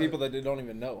 Especially That's people funny. that they don't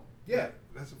even know. Yeah,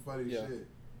 That's a funny Yeah. shit.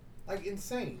 like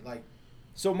insane. Like,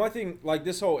 So my thing, like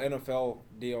this whole NFL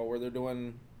deal where they're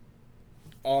doing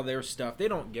all their stuff, they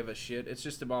don't give a shit. It's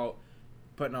just about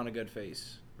putting on a good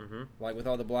face. Mm-hmm. Like with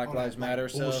all the Black all Lives that, like, Matter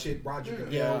stuff. bullshit. Roger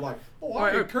Goodell, Yeah. like, oh,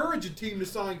 Alright, I encourage a team to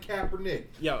sign Kaepernick.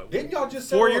 Yeah. Didn't y'all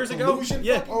just 4 settle years a ago? collusion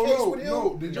Yeah. fucking Oh case no, with him?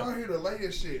 no! Did y'all hear the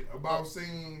latest shit about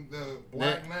seeing the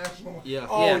Black National? Yeah.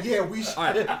 Oh Yeah. yeah, we should.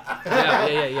 Alright.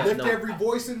 Yeah. Lift No. every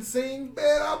voice and sing.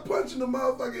 Man, I'm punching the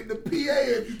motherfucker in the PA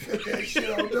if you cut that shit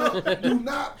on, dog. Do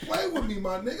not play with me,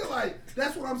 my nigga. Like,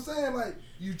 that's what I'm saying. Like,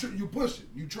 you pushing.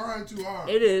 You trying too hard.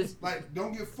 It is. Like,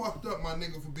 don't get fucked up, my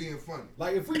nigga, for being funny.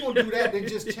 Like, if we gonna do that, then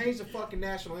just change the fucking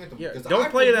national anthem. Yeah. 'Cause Don't I,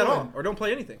 play it for at one- all, or don't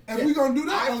play anything. If Yeah. we gonna do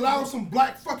that, I- allow some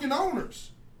black fucking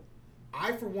owners.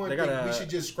 I, for one, They think got we a should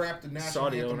just scrap the national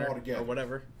Saudi anthem owner altogether. or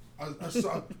whatever. I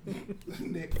saw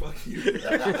Nick, fuck you.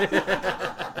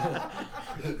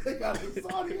 They got a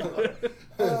Saudi owner.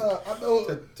 I know.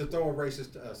 To throw a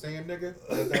racist Sam nigga.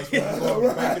 That's what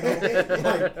we're back in the,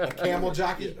 like a camel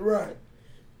jockey. Right.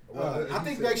 I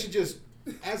think they should just,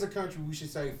 as a country, we should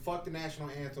say fuck the national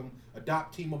anthem,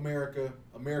 adopt Team America,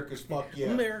 America's fuck yeah,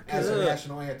 America. as a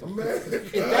national anthem. America.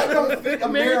 If that don't fit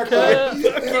America.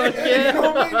 America, Fuck you yeah. know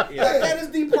what I mean? Yeah. Like, that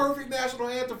is the perfect national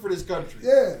anthem for this country.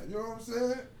 Yeah, you know what I'm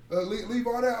saying? Leave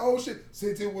all that old shit.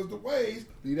 Since it was the ways,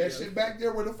 leave that shit back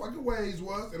there where the fucking ways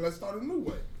was, and let's start a new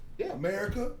way. Yeah.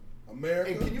 America. And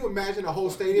can you imagine a whole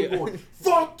stadium going,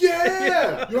 fuck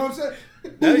yeah! You know what I'm saying?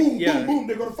 Boom, That- boom, yeah. boom, boom.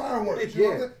 They're gonna fireworks. You know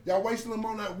what I'm Yeah. saying? Y'all wasting them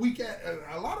on that weekend.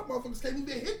 A lot of motherfuckers can't even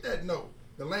hit that note.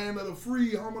 The land of the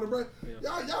free, home of the brave.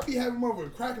 Y'all be having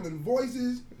motherfuckers crackling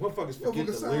voices. Motherfuckers forget Motherfuckers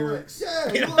the sound lyrics. Like,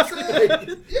 yeah, you know what I'm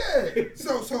saying? Yeah.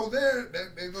 So there,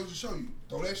 that goes to show you.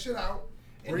 Throw that shit out.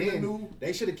 And Bring a then new.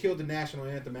 they should have killed the national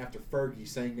anthem after Fergie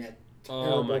sang that Oh,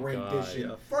 terrible my God, rendition.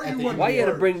 yeah. Fergie at the- wasn't Why you had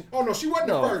to worse. bring? Oh no, she wasn't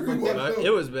No. the first, but, Right. that, It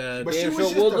was bad. but she Damn was sure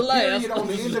just was a the last. period on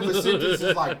the end of a sentence.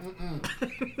 Is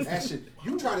like, that shit.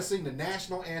 You try to sing the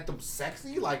national anthem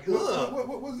sexy, like, ugh.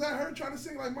 What was that? Her trying to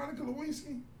sing like Monica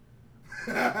Lewinsky?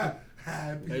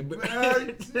 Happy Hey, but-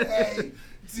 birthday,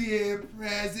 dear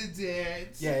president.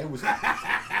 Yeah,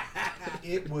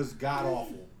 it was god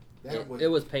awful. That was. It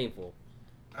was painful.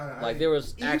 I- Like there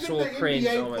was Even actual the cringe.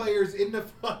 NBA on it. players in the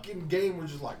fucking game were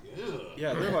just like, ugh.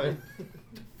 Yeah, they're like,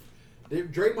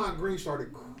 Draymond Green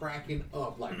started cracking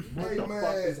up, like, what Hey, the man.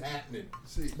 fuck is happening?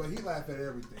 See, but he laugh at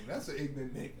everything. That's an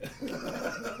ignorant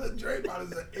nigga.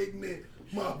 Draymond is an ignorant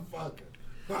motherfucker.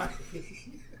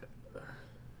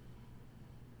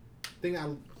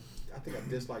 I think I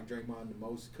dislike Draymond the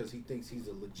most because he thinks he's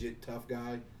a legit tough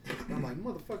guy. And I'm like,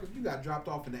 motherfucker, if you got dropped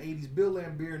off in the 80s, Bill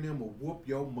Laimbeer and them will whoop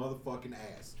your motherfucking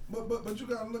ass. But you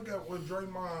gotta look at what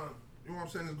Draymond, you know what I'm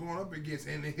saying, is going up against.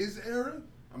 And in his era,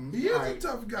 I'm he is right. a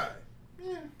tough guy.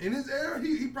 Yeah. In his era,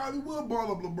 he probably will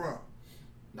ball up LeBron.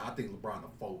 No, I think LeBron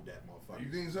will fold that You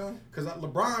motherfucker. think so? Because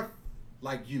LeBron,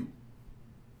 like you,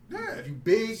 Yeah. You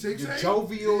big, 6'8". you're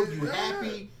jovial, you Yeah.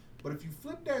 happy. But if you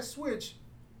flip that switch,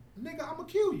 nigga, I'ma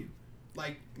kill you.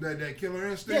 Like That killer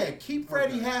instinct. yeah, keep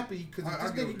Freddie Okay. happy because if I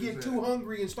this get what nigga you're get saying. too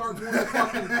hungry and start going to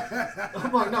fucking,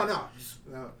 I'm like, no,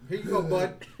 No. here you go,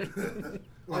 bud.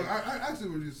 Like I see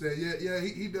what you said. Yeah,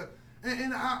 he does.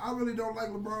 And I really don't like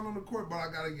LeBron on the court, but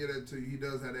I gotta get it to you. He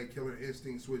does have that killer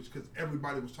instinct switch because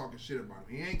everybody was talking shit about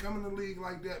him. He ain't coming to the league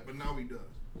like that, but now he does.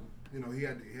 You know, he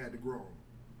had to grow.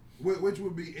 Which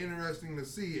would be interesting to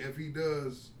see if he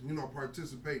does, you know,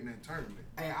 participate in that tournament.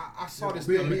 Hey, I saw this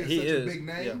Being thing. He such is, a big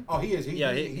name. yeah. Oh, he is.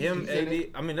 Yeah, he's him, in it.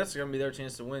 AD. I mean, that's gonna be their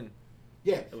chance to win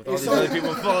Yeah, with And all these so- other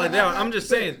people falling down. I'm just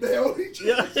saying. They only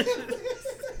Yeah.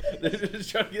 They're just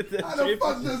trying to get that How the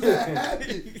fuck does that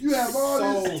happen? You have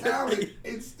all this So- talent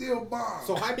and still bomb.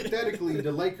 So hypothetically,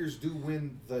 the Lakers do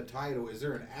win the title. Is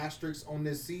there an asterisk on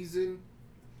this season?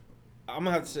 I'm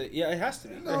gonna have to say, yeah, it has to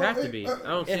be. There have to be. I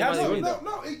don't see it why has they to be. wouldn't.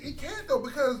 No, it can't though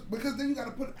because then you got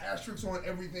to put asterisks on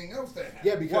everything else that happens.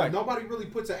 Yeah, because Why? nobody really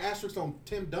puts an asterisk on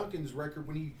Tim Duncan's record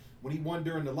when he won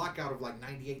during the lockout of like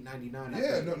 98, 99. I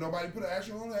Yeah, think. nobody put an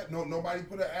asterisk on that. No, nobody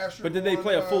put an asterisk. But did they on,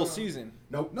 play a full season?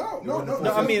 Nope. No. It wasn't a full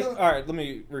No, I season. mean, all right. Let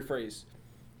me rephrase.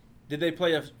 Did they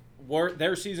play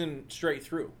their season straight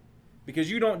through? Because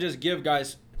you don't just give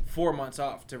guys 4 months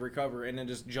off to recover and then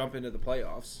just jump into the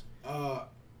playoffs.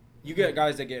 You get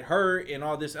guys that get hurt and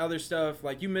all this other stuff.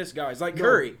 Like you miss guys like No,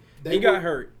 Curry. they He got were-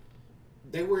 hurt.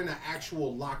 They were in an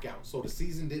actual lockout, so the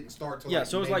season didn't start till Yeah, like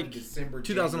so it was maybe like December,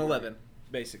 2011,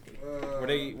 basically. Where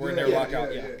they were in yeah, their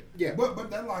lockout. Yeah. Yeah.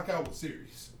 But that lockout was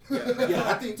serious. Yeah,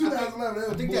 I think 2011.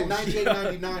 I think that 98,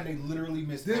 99, they literally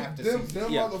missed half the season.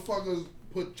 Them Yeah. motherfuckers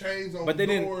put chains on But they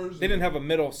doors. didn't have a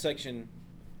middle section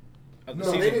of the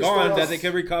No, they season didn't gone start that off- they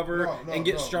could recover No, and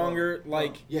get no, stronger. no.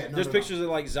 Like Yeah, no, there's no, pictures of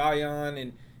like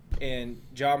Zion and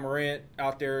Ja Morant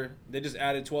out there. They just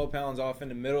added 12 pounds off in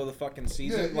the middle of the fucking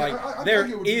season. Like I there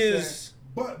get what you're is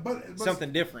saying. But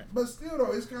something different. But still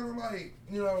though, it's kind of like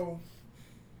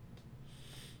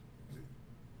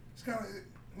it's kind of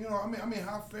I mean,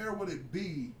 how fair would it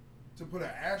be to put an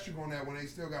asterisk on that when they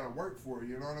still got to work for it?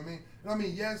 You know what I mean? And I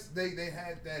mean, yes, they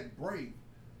had that break,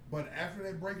 but after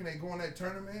that break and they go in that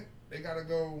tournament, they got to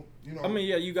go. I mean,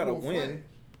 yeah, you got to full win. fledged.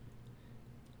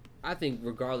 I think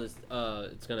regardless,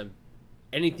 it's gonna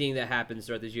anything that happens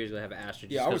throughout this year is gonna have an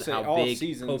asterisk. Yeah, I just would 'cause say how all big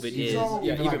seasons. COVID is. So-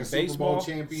 Yeah, Even like even a Super Bowl baseball.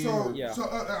 champion. So,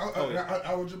 Yeah.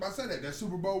 I was just about to say that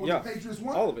Super Bowl when Yeah. the Patriots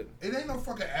won. All of it. It ain't no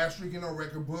fucking asterisk in no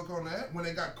record book on that when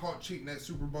they got caught cheating that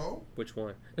Super Bowl. Which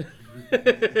one?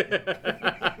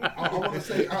 I want to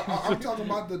say I'm talking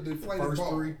about the deflated First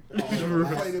ball, three. the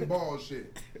deflated ball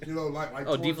shit. You know, like Oh,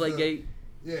 towards Deflate the- Gate.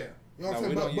 Yeah, you know what No, I'm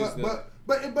we don't saying. use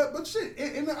But shit,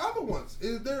 in the other ones,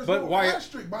 there's But no why-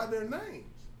 asterisk by their names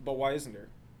But why isn't there?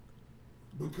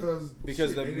 because Because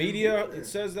shit, the they didn't media put it there.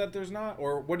 says that there's not,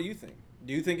 or what do you think?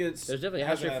 Do you think it's? There's definitely it an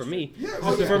has an asterisk for me. Yeah,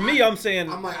 Oh, yeah. For me, I'm saying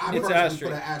I'm like, I it's personally asterisk.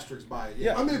 put an asterisk by it.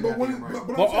 Yeah. I mean, but when goddamn right.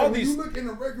 but Well, I'm saying, all when these- you look in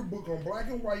the record book on black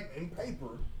and white and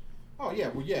paper. Oh yeah,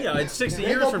 well yeah. Yeah, it's 60 They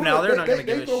years gonna from put now. a- They're not going to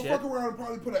they give a go shit. fuck around and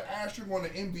probably put an asterisk on the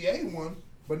NBA one,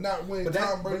 but not when But that-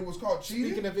 Tom Brady but was caught cheating.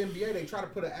 Speaking of NBA, they try to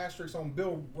put an asterisk on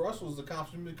Bill Russell's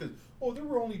accomplishment because there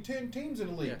were only 10 teams in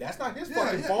the league. Yeah. That's not his yeah,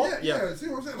 fucking yeah, fault. Yeah. See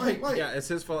what I'm saying? Like, Yeah, it's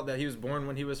his fault that he was born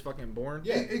when he was fucking born.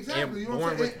 Yeah, exactly. And You know what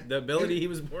born I'm saying? with the ability he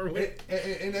was born with.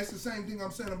 And that's the same thing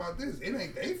I'm saying about this. It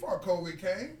ain't they fault COVID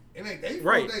came. It ain't they fault.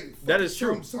 Right. They That is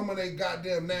true. Some of they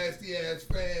goddamn nasty ass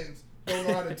fans don't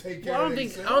know how to take care Well, I of don't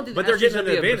themselves. think. But they're asterisk getting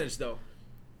an should be a- advantage, though.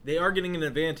 They are getting an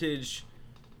advantage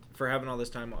for having all this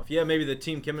time off. Yeah, maybe the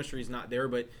team chemistry is not there,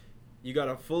 but you got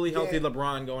a fully healthy Yeah.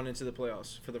 LeBron going into the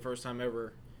playoffs for the first time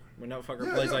ever when that fucker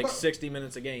Yeah, plays yeah, like but- 60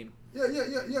 minutes a game. Yeah.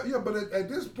 But at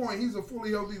this point, he's a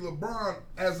fully healthy LeBron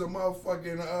as a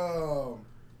motherfucking in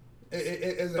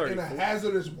a 34.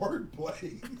 hazardous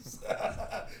workplace.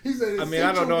 He's an I mean,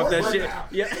 I don't know if that essential shit. worker now.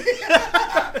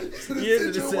 Yeah. He's an He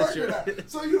is an essential worker essential. now.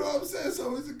 So you know what I'm saying?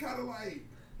 So it's kind of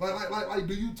like,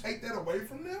 do you take that away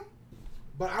from them?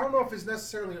 But I don't know if it's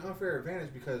necessarily an unfair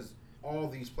advantage because all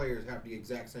these players have the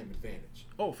exact same advantage.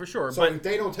 Oh, for sure. So But if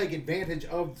they don't take advantage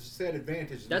of said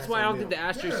advantage, That's why I don't think the that.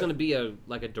 asterisk is Yeah. going to be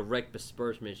a direct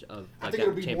disbursement of I like think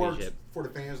it'll that be more championship. for the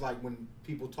fans, like when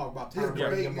people talk about Yeah, Tom Brady.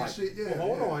 debating I'm and like, shit, yeah, well,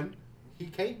 hold yeah. on, he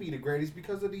can't be the greatest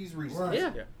because of these reasons. Right.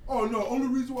 Yeah. yeah. Oh no, only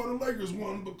reason why the Lakers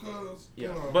won because Yeah,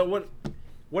 you know. but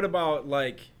what about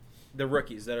like the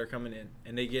rookies that are coming in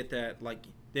and they get that, like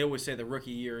they always say the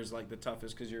rookie year is like the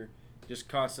toughest because you're just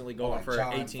constantly going Like for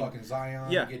John 18. fucking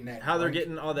Zion, Yeah, getting that how they're break.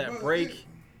 getting all that Well, break. yeah.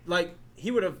 Like he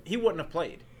wouldn't have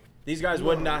played. These guys No,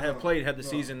 would not have no, played had the no.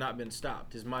 season not been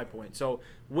stopped. Is my point. So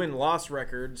win-loss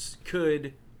records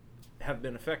could have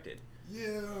been affected.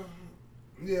 Yeah.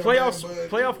 Yeah, Playoffs, man, but-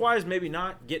 playoff wise, maybe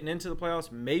not. Getting into the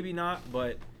playoffs, maybe not.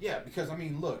 But Yeah, because I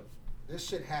mean, look, this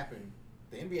shit happened.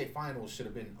 The NBA Finals should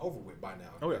have been over with by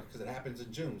now. Oh, yeah. Because it happens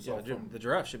in June. So yeah, the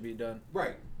draft should be done.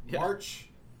 right, Yeah. March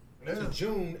Yeah. to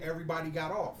June, everybody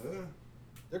got off. Yeah.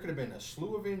 There could have been a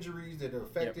slew of injuries that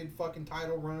affected fucking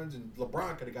title runs, and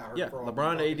LeBron could have got hurt. Yeah, for all LeBron we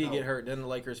and fucking AD know. get hurt, then the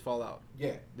Lakers fall out.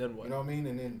 Yeah, Then what? you know what I mean?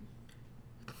 And then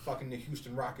fucking the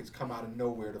Houston Rockets come out of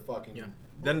nowhere to fucking Yeah.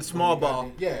 Then small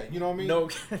ball. Yeah, you know what I mean? No,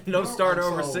 no No, starter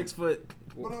over so- 6 foot.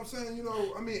 But I'm saying, you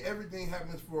know, I mean, everything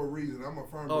happens for a reason. I'm a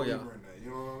firm Oh, believer yeah. in that. You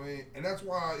know what I mean? And that's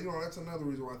why, you know, that's another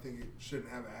reason why I think it shouldn't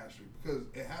have an asterisk, because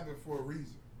it happened for a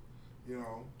reason. You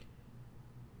know.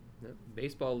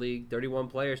 Baseball league, 31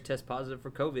 players test positive for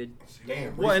COVID.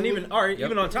 Damn. Well, and recently? even all right, Yep.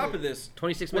 even on top of this,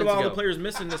 26 what minutes about all ago. the players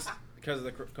missing this because of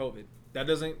the COVID? That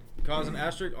doesn't cause an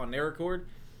asterisk on their record.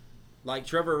 Like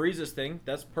Trevor Ariza's thing,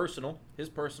 that's personal, his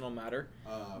personal matter.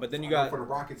 But then you I know got for the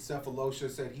Rockets, Cephalosha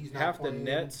said he's not half the playing.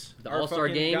 Nets. The are All-Star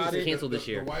fucking game got is it. canceled this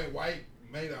year. The White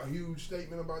made a huge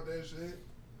statement about that shit.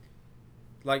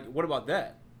 Like, what about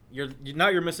that? Now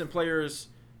you're missing players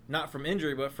not from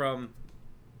injury, but from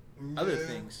other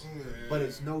things. Yeah. But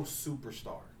it's no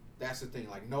superstar. That's the thing.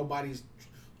 Like nobody's.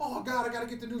 Oh God, I gotta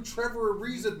get the new Trevor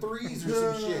Ariza threes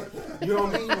or some shit. You know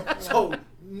what I mean? So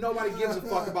nobody gives a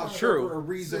fuck about True. Trevor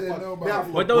Ariza. Said Fuck. nobody. Now,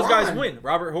 But those guys LeBron- win.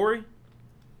 Robert Horry,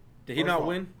 did he First not of all,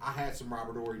 win? I had some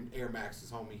Robert Horry Air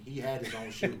Maxes, homie. He had his own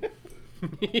shoe.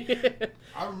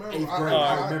 I remember. Eighth I grade,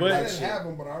 I remember that didn't shit. have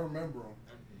them, but I remember them.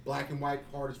 Black and white,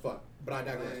 hard as fuck. But I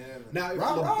digress. Man, Now, if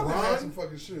Robert had some LeBron,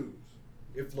 fucking shoes.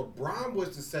 if LeBron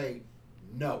was to say,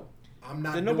 "No, I'm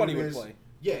not," Then doing nobody would this," play.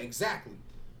 Yeah, exactly.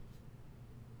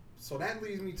 So that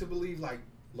leads me to believe, like,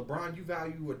 LeBron, you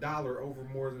value $1 over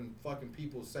more than fucking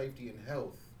people's safety and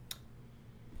health.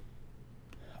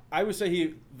 I would say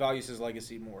he values his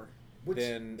legacy more Which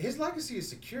than his legacy is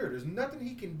secure. There's nothing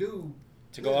he can do.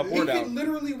 to go up He or could down.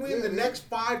 literally win the Yeah. next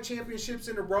 5 championships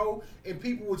in a row, and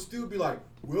people would still be like,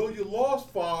 "Well, you lost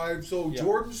 5, so Yeah.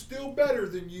 Jordan's still better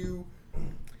than you."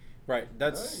 Right.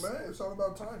 That's Hey man, it's all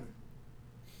about timing.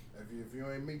 If you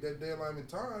ain't meet that deadline in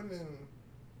time, then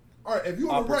all right. If you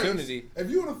in a race, Opportunity. if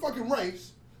you in a fucking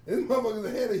race, and this motherfucker's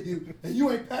ahead of you, and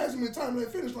you ain't passing him in time to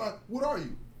that finish line, what are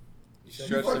you? You Stretch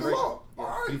You the fucking race. lost.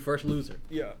 All You right. first loser.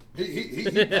 yeah. He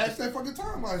passed that fucking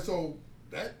timeline, so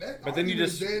that. But then you argument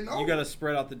just is dead no. you got to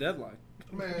spread out the deadline.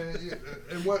 Man, yeah,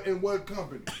 in what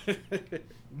company?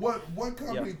 What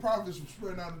company profits from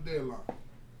spreading out the deadline?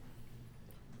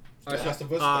 All right, Last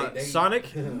of Us, they- Sonic,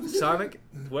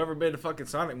 whoever made the fucking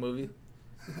Sonic movie.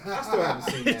 I still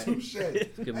haven't seen that. Touche.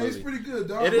 Hey, good it's movie. pretty good,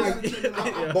 dog. It You is. gotta check it out.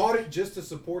 I Yeah. bought it just to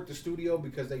support the studio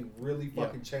because they really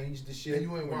fucking changed the shit. And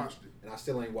you ain't watched it. And I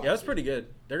still ain't watched Yeah, that's it. pretty good.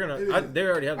 They're It gonna. is. They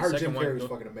already have I the heard second Jim Carrey's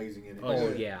one. Oh, fucking amazing in it. Oh,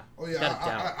 yeah. Oh yeah, Without a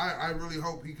doubt. I really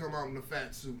hope he come out in a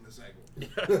fat suit in the second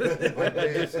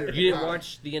one. You didn't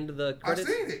watch the end of the I credits?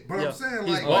 seen it, but Yeah. I'm saying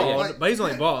He's like, bald, like- but he's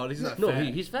only yeah. bald. He's not No, fat.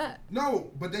 he's fat.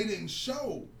 No, but they didn't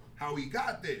show how he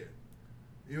got there.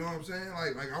 You know what I'm saying?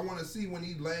 Like I want to see when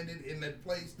he landed in that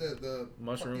place, the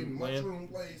Mushroom fucking land. mushroom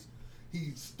place.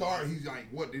 He's like,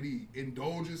 what did he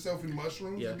indulge himself in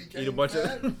mushrooms Yeah, and became eat a bunch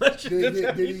fat? of.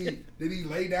 did he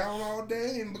lay down all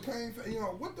day and became fat? You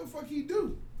know what the fuck he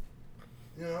do?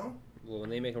 You know, Well, when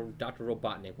they make a Dr.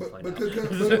 Robotnik, we'll but find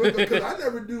out. because I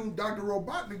never knew Dr.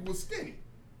 Robotnik was skinny.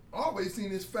 Always seen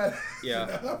his fat ass Yeah.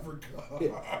 in Africa.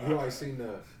 Yeah, you always seen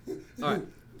the. All right.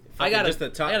 I got just the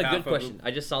top I got a half good of question. it.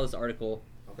 I just saw this article.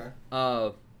 Okay.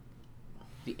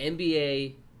 The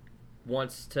NBA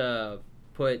wants to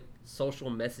put social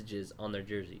messages on their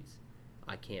jerseys.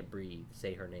 I can't breathe.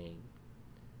 Say her name.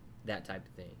 That type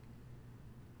of thing.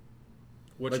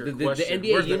 What's Like your the question?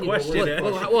 NBA Where's the union. question?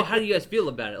 Well, how do you guys feel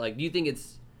about it? Like, do you think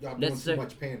it's Y'all doing too necessary?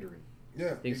 much pandering. Yeah.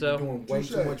 Think You're so? doing way Touche.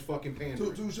 too much fucking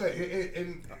pandering. Touche.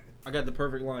 And I got the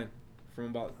perfect line from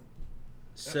about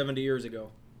 70 years ago.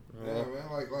 yeah,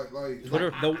 man, like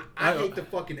Twitter. I hate the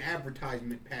fucking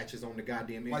advertisement patches on the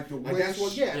goddamn. Like the that's Wish.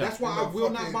 what. Yeah, Yeah. that's why I And the will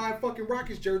not fucking- buy a fucking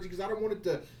Rockets jersey because I don't want it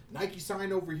to Nike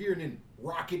sign over here and then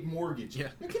Rocket Mortgage. Yeah.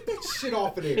 Man, get that shit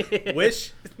off of there.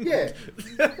 Wish. Yeah,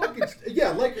 fucking yeah.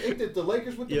 Like ain't the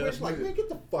Lakers with the Yeah. Wish? Like man, get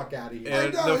the fuck out of here.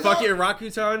 And no, the y'all- fucking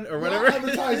Rakuten or y'all whatever.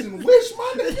 advertising Wish,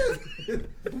 my nigga.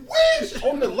 Wish.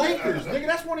 On the Lakers, nigga,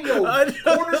 that's one of your I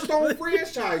know. cornerstone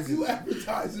franchises. You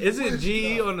advertising? Is it Wish,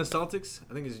 GE dog. on the Celtics?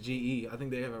 I think it's GE. I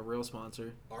think they have a real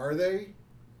sponsor. Are they?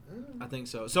 I think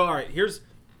so. So, all right, here's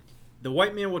the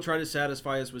white man will try to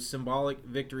satisfy us with symbolic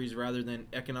victories rather than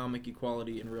economic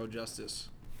equality and real justice.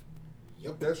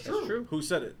 Yep, That's true. That's true. Who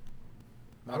said it?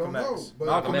 I don't know, but-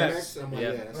 Malcolm Malcolm X. I'm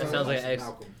Yeah, that that sounds like an X.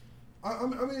 Malcolm.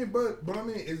 I mean, but I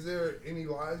mean, is there any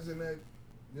lies in that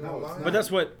You know, No, it's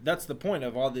But that's the point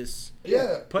of all this.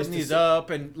 Yeah. Putting these up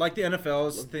and like the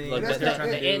NFL's thing. Like that they're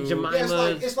trying to Aunt do.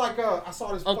 Jemima. It's like I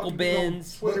saw this Uncle fucking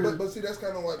Ben's. dude on Twitter. But see, that's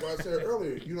kind of like what I said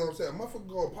earlier. You know what I'm saying? A motherfucker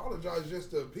go apologize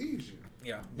just to appease you.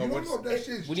 Yeah. You don't know if that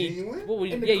shit's genuine.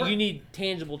 You need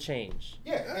tangible change.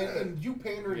 Yeah, and you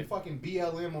pandering fucking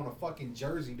BLM on a fucking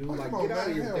jersey, dude. Like, Like, come on, get out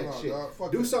of man. here with Hell that no, shit. dog.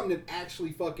 Fuck Do it. something that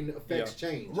actually fucking affects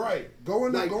change. Right. Go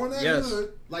in Like, that yes.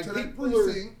 hood Like, to that people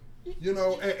precinct, you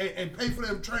know, and pay for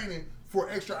them training for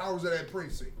extra hours of that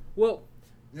precinct. Well,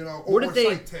 You know, Where or did they-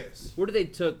 site tests. where did they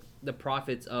took the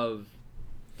profits of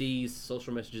these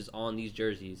social messages on these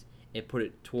jerseys and put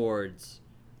it towards?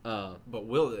 But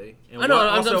will they? And I know. what-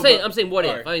 I'm also, saying. but- I'm saying what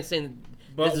if. alright. I ain't saying.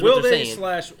 But this is will what they're they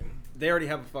saying. they already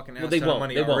have a fucking ass Well, they ton of won't.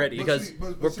 money They won't already. because see-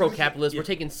 but we're see, pro-capitalist. yeah. We're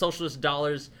taking socialist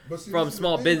dollars But see, from this is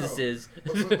small the thing, though. businesses.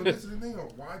 But this is the thing, though.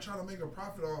 Why try to make a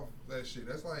profit off that shit?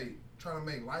 That's like trying to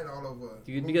make light out of a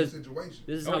Dude, gloomy because situation.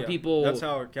 This is Oh, how yeah. people That's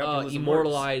how capitalism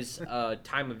immortalize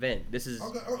time event. This is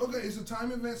Okay, it's a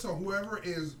time event, so whoever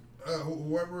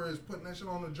is putting that shit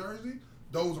on the jersey,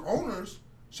 those owners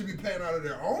should be paying out of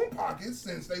their own pockets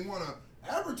since they want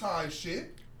to advertise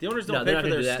shit. The owners No, don't they're pay not for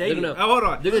gonna their do that. They're stadium. gonna- Hold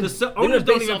on. they're gonna- The they're gonna owners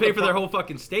don't base even off pay the for their pro- whole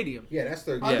fucking stadium. Yeah, that's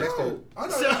their. I Yeah, that's their. know. I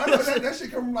know that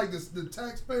shit come from like the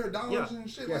taxpayer dollars Yeah. and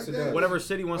shit Yes, like it that. does. Whatever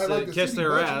city wants Like to the kiss city their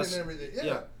budget ass. and everything. Yeah.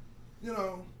 Yeah. You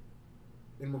know.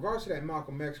 In regards to that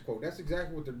Malcolm X quote, that's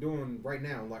exactly what they're doing right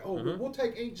now. Like, oh, Mhm. we'll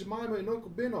take Aunt Jemima and Uncle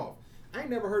Ben off. I ain't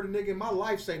never heard a nigga in my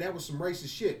life say that was some racist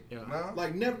shit. Yeah. Nah.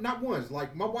 Like, never, not once.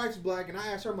 Like, my wife's black, and I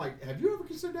asked her, I'm like, have you ever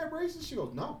considered that racist? She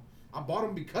goes, no. I bought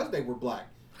them because they were black.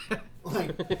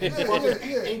 Like,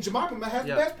 yeah. Aunt Jemima has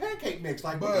Yeah. the best pancake mix.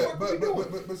 Like, what the fuck are we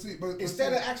doing? But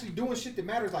Instead of actually doing shit that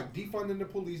matters, like defunding the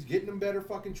police, getting them better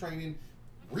fucking training,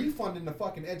 refunding the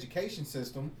fucking education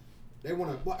system, they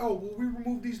want to, well, we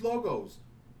remove these logos.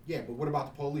 Yeah, but what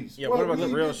about the police? Yeah, Well, what about we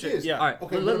the real did shit? this. Yeah. all right.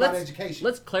 Okay, let- what about let's education?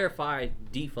 let's clarify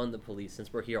defund the police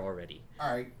since we're here already.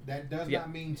 All right, that does Yeah.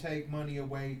 not mean take money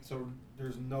away so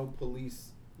there's no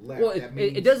police left. Well, that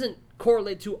means, it doesn't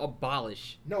correlate to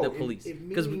abolish No, the police It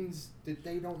because means that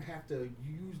they don't have to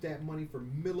use that money for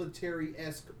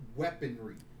military-esque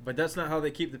weaponry. But that's not how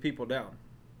they keep the people down.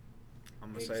 I'm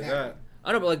gonna say Exactly. that.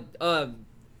 I don't know, like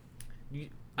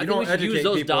I think don't we should use educate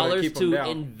those people to dollars keep them to down.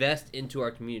 invest into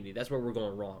our community. That's where we're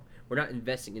going wrong. We're not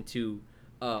investing into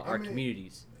our mean,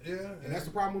 communities. Yeah. And that's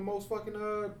the problem with most fucking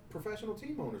professional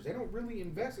team owners. They don't really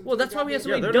invest in Well, that's why we have so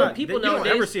Yeah, many they're dumb not. people You don't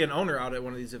nowadays. ever see an owner out at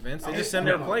one of these events. They And- just send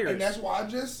their and- players. And that's why I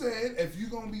just said, if you're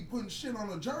gonna be putting shit on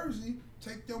a jersey,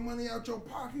 take your money out your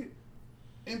pocket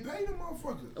and pay them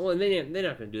motherfuckers. Well, they're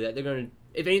not going to do that. They're going to,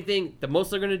 if anything, the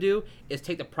most they're going to do is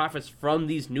take the profits from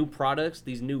these new products,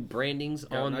 these new brandings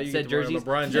Yeah, on now you said get to wear a jerseys.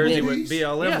 LeBron and jersey then- with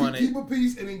BLM on it. Keep a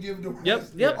piece and then give the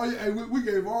rest. Yep. Oh, yeah, hey, we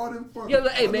gave all them fucking. Yeah,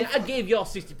 like, hey man, I gave y'all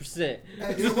 60%.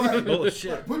 Hey, you're right.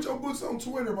 Bullshit. Put your books on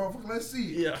Twitter, motherfucker. Let's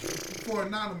see it. Yeah. Before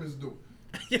Anonymous do.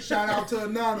 Shout out to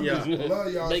Anonymous. Yeah. I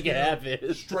love y'all. Make it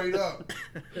happen. Straight up.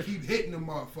 Keep hitting them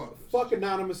motherfuckers. Fuck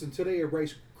Anonymous until they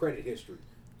erase credit history.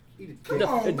 Come No,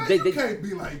 on, man. they- You they- can't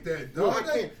be like that, No, dog.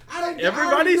 I can't. I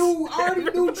Everybody's- already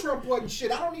knew Trump wasn't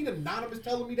shit. I don't need Anonymous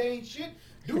telling me they ain't shit.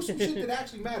 Do some shit that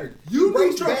actually matters. You knew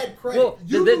Erase Trump. bad credit. Well,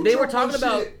 You They- knew they were Trump talking was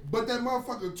about- shit, but that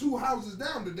motherfucker 2 houses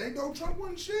down. Did they know Trump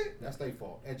wasn't shit? That's their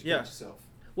fault. Educate Yeah. yourself.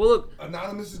 Well, look,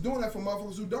 Anonymous is doing that for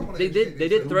motherfuckers who don't want to. they did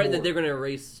do threaten that more. they're going to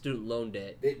erase student loan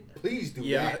debt. Please do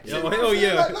Yeah. that. Yeah. Oh,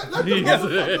 yeah. Let the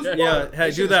motherfuckers work. Yeah, They hey,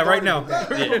 do should've that right started now. with that.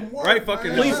 Let them work, Right fucking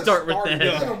man. now. Please start with Started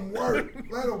that. Let them work.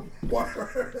 Let them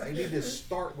work. They need to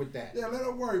start with that. Yeah, let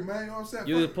them work, man. You know what I'm saying?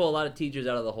 You would pull a lot of teachers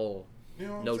out of the hole, You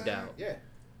know what no I'm saying? doubt. Yeah.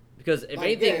 Because if Like,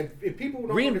 anything, yeah, if people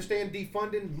don't rein- understand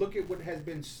defunding, look at what has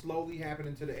been slowly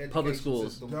happening to the education Public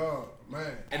schools. system. Dog,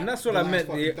 man. And that's what The I last meant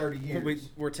fucking 30 when we years.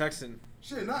 were texting.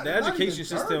 Shit, not, The not education even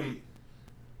system, 30.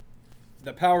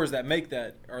 the powers that make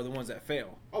that are the ones that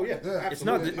fail. Oh yeah, Yeah. It's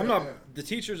not. absolutely. I'm not. yeah. The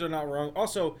teachers are not wrong.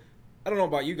 Also, I don't know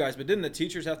about you guys, but didn't the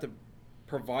teachers have to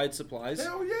provide supplies?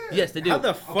 Hell yeah. yes, they do. How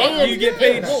the fuck And- do you get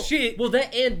paid well, shit? Well,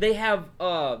 that and they have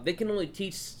they can only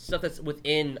teach stuff that's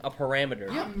within a parameter.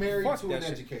 I'm married fuck to that an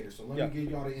shit. educator, so let Yeah. me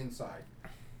give y'all the inside.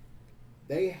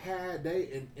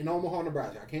 In Omaha,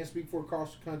 Nebraska. I can't speak for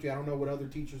across the country. I don't know what other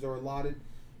teachers are allotted,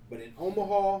 but in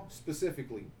Omaha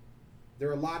specifically,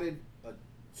 they're allotted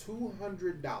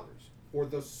 $200 for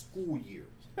the school year.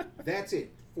 That's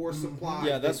it for supplies.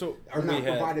 Yeah, that's that what are we not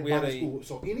had. provided We by had the a- school.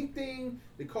 So anything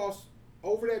that costs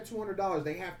over that $200,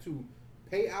 they have to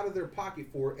pay out of their pocket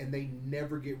for it, and they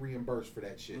never get reimbursed for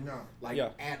that shit. No. Like Yeah.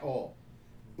 at all.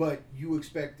 But you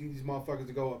expect these motherfuckers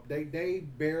to go up. They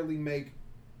barely make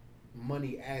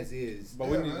money as is. But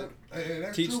Yeah, we need man. to Hey,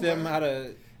 that's teach true, them man. how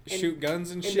to shoot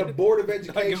guns and And shit. the Board of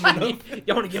Education.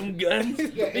 Y'all want to give them guns?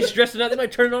 Yeah, They stressing out. They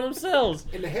might turn it on themselves.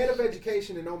 And the head of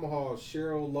education in Omaha,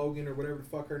 Cheryl Logan or whatever the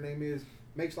fuck her name is,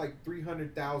 makes like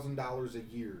 $300,000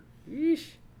 a year. Yeesh.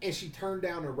 And she turned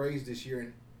down a raise this year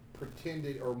and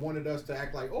pretended or wanted us to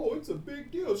act like, oh, it's a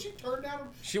big deal. She turned down.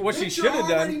 What she should have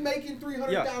already done. making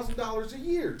 $300,000 a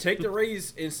year. Take the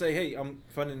raise and say, hey, I'm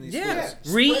funding these Yeah.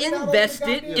 schools. Reinvest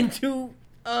it goddamn- into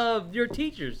your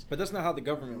teachers. But that's not how the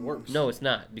government works. No, it's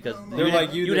not because No, no. They're you'd,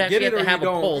 like, you you'd either actually get it have or to have you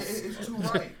a don't. pulse. It's too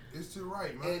right. It's too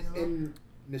right, man. And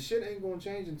the shit ain't gonna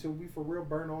change until we for real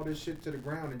burn all this shit to the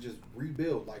ground and just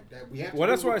rebuild like that. We have to. Well,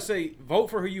 that's do why I it. say vote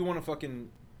for who you want to fucking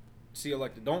see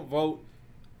elected. Don't vote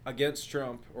against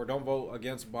Trump or don't vote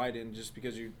against Biden just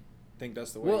because you think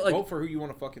that's the way. Well, like- vote for who you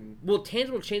want to fucking. Well,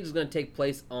 tangible change is going to take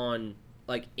place on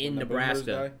like in When the boomers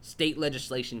Nebraska, die? state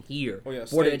legislation here, Oh, yeah,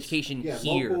 Board of states. Education Yeah,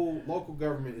 here. local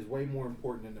government is way more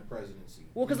important than the presidency.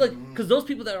 Well, because those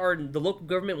people that are in the local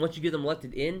government, once you get them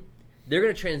elected in, they're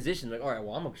going to transition. Like, all right,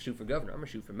 well, I'm going to shoot for governor. I'm going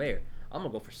to shoot for mayor. I'm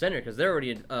going to go for senator because they're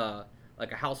already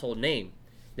like a household name.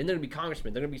 Then they're going to be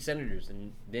congressmen. They're going to be senators,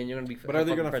 and then you're going to be. But are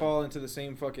they fucking going to president. fall into the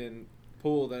same fucking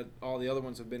pool that all the other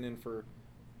ones have been in for?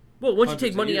 Well, once you hundreds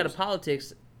take of money out years? of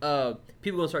politics,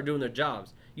 people going to start doing their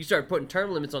jobs. You start putting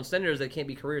term limits on senators that can't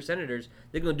be career senators.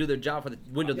 They're going to do their job for the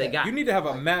window they Yeah, got. You need to have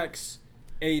a max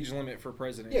age limit for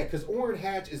president. Yeah, because Orrin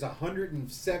Hatch is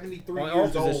 173 On all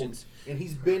years old, positions. and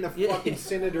he's been a Yeah. fucking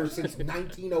senator since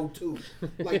 1902.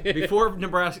 Like, Before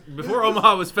Nebraska, before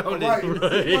Omaha was founded. Right. This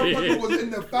motherfucker was in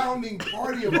the founding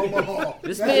party of Omaha.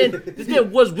 This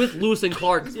man was with Lewis and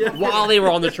Clark while they were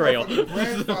on the trail.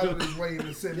 Grandfathered his way in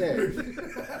the Senate.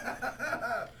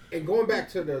 and going back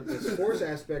to the sports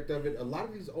aspect of it, a lot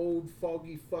of these old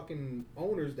foggy fucking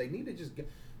owners, they need to just get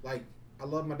like. I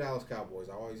love my Dallas Cowboys.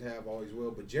 I always have, always will.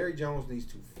 But Jerry Jones needs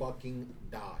to fucking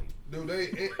die. Dude,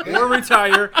 Or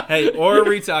retire. Hey, or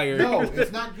retire. No,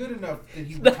 it's not good enough that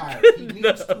he retired. He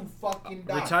needs to fucking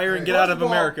die. Retire and get First out of all,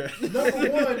 America. Number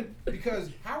one, because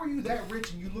how are you that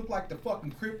rich and you look like the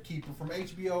fucking Crypt Keeper from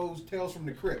HBO's Tales from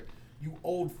the Crypt? You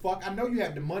old fuck. I know you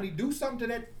have the money. Do something to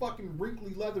that fucking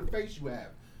wrinkly leather face you have.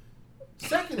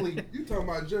 Secondly, you talking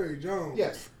about Jerry Jones?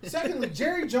 yes. Secondly,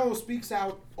 Jerry Jones speaks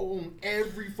out on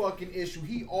every fucking issue.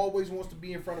 He always wants to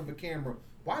be in front of a camera.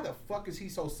 Why the fuck is he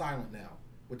so silent now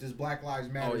with this Black Lives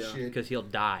Matter shit? Because he'll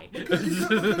die. Because you know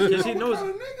Because he what knows- kind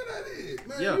of nigga that is,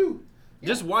 man. Yeah. You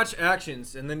Just watch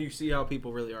actions, and then you see how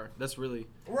people really are. That's really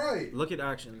right. look at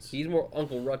actions. He's more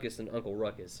Uncle Ruckus than Uncle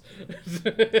Ruckus.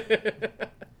 Like,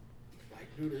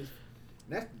 dude,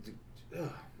 that's oh my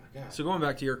god. So going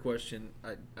back to your question,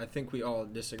 I think we all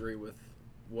disagree with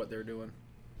what they're doing.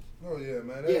 Oh yeah,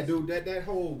 man. Yeah, dude, that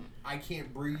whole I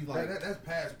can't breathe like That's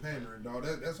past pandering, dog.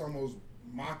 That's almost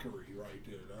mockery right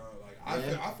there, dog. Like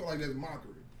I feel like that's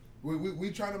mockery.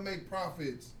 We trying to make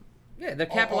profits. Yeah, they're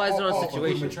capitalizing on a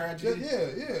situation. Tragedy.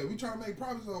 Yeah. We trying to make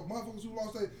profits of motherfuckers who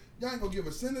lost their. Y'all ain't gonna give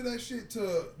a cent of that shit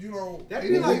to That'd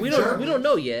be like we don't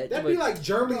know yet. That'd be like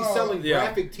Germany No, selling yeah.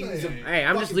 graphic tees of. Hey,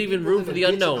 I'm just fucking leaving people room in for the ditch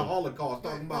in unknown. The Holocaust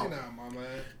talking about. Nah, my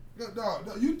man. Dog,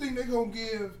 you think they gonna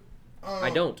give? I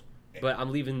don't, but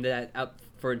I'm leaving that up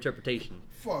for interpretation.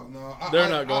 Fuck no. They're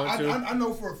not going to. I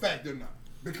know for a fact they're not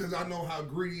because I know how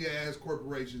greedy ass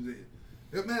corporations is.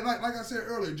 Yeah, man, like I said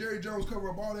earlier, Jerry Jones covered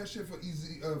up all that shit for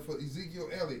Ezekiel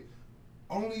Elliott.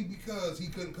 Only because he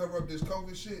couldn't cover up this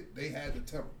COVID shit, they had to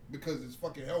tell him because it's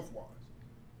fucking health wise.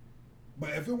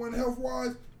 But if it wasn't health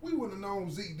wise, we wouldn't have known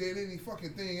Zeke did any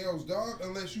fucking thing else, dog,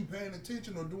 unless you paying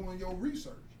attention or doing your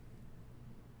research.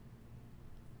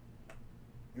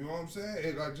 You know what I'm saying?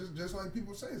 It, like just like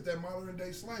people say, it's that modern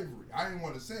day slavery. I didn't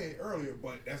want to say it earlier,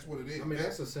 but that's what it is. I mean,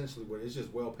 that's essentially what it's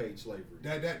just well paid slavery.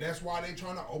 That's why they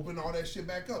trying to open all that shit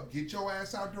back up. Get your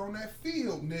ass out there on that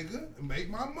field, nigga, and make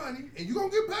my money, and you gonna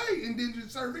get paid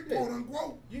indigent serving, quote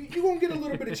unquote. You gonna get a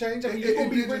little bit of change. I mean, you're gonna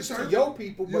be rich to your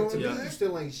people, but to me, you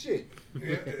still ain't shit.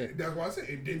 Yeah, that's why I said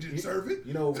indigent serving.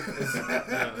 You know,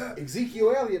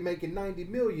 Ezekiel Elliott making $90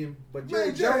 million, but Jerry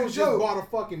Man, Jerry Jones just Jones. bought a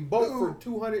fucking boat for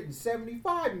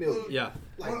 $275 million. Yeah.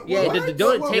 Like, Yeah, What?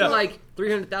 don't it take Yeah. like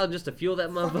 $300,000 just to fuel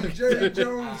that Fucking motherfucker? Jerry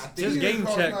Jones. Just game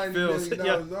cost check $90 feels- million,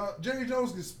 yeah. dog. Jerry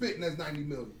Jones can spit and that's $90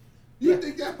 million. You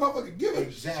think that motherfucker give a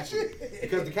Exactly. shit?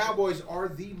 Because the Cowboys are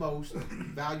the most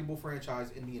valuable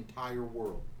franchise in the entire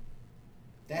world.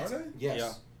 That's Are they? yes.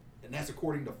 Yeah. And that's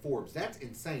according to Forbes. That's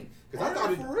insane. Because Are I thought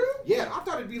they it, for real? yeah, I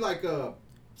thought it'd be like some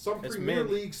It's Premier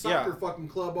men. League soccer Yeah. fucking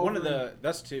club. One over of the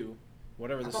that's two.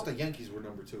 Whatever I this. thought the Yankees were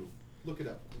number 2. Look it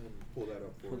up. Pull that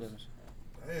up for us.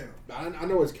 Damn. I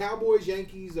know it's Cowboys,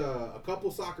 Yankees, a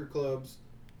couple soccer clubs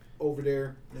over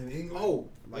there. In England? Oh,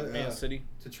 Like Man City.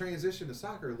 to transition to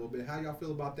soccer a little bit, how y'all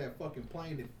feel about that fucking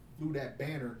plane that flew that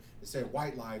banner that said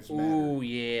White Lives Matter. Ooh,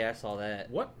 yeah, I saw that.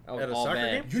 What? That was At a all soccer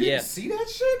bad. game? You didn't see that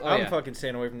shit? Oh, I'm yeah. fucking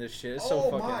staying away from this shit. It's so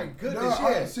Oh fucking. my No, goodness, I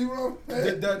yeah. see what I'm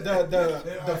saying?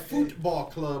 The football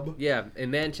club, Yeah, in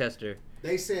Manchester.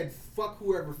 they said, fuck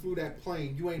whoever flew that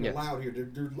plane. You ain't Yeah. allowed here.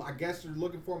 I guess they're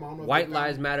looking for him. I don't know. if White they found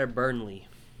Lives him. Matter Burnley.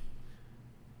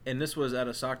 And this was at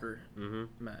a soccer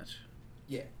Mm-hmm. match.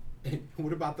 Yeah.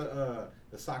 What about the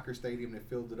soccer stadium that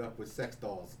filled it up with sex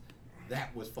dolls?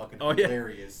 That was fucking Oh, yeah.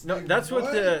 hilarious. No, that's what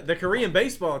What? the Korean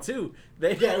baseball too.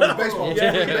 They Yeah, it was baseball.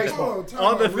 Yeah. It was baseball.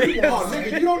 On the video. video. Oh,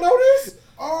 nigga, you don't know this?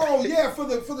 Oh yeah, for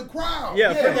the crowd.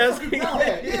 Yeah, Yeah, that's fucking crowd.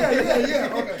 Yeah.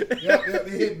 Okay. Yep, it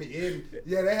hit me.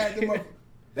 Yeah, they had them up.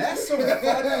 That's some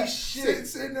funny shit.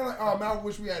 Sitting there like, oh man, I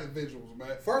wish we had the visuals,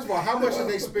 man. First of all, how much did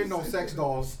they spend on sex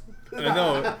dolls? I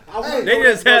know. I wanna They know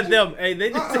just that had budget. them. Hey, they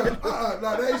just.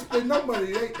 No, they ain't spend no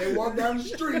money. They walked down the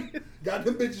street, got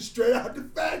them bitches straight out the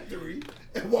factory,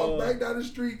 and walked back down the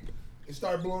street and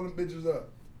started blowing them bitches up.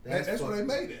 That's where they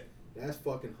made it. That's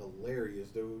fucking hilarious,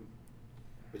 dude.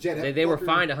 But yeah, that They were fucker-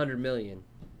 fined 100 million.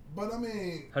 But I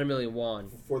mean, 100 million won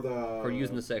for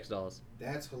using the sex dolls.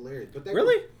 That's hilarious. But they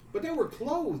Really? But they were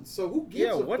clothed, so who gives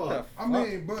Yeah, a what fuck? the I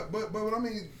mean, but I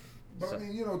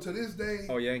mean, you know, to this day,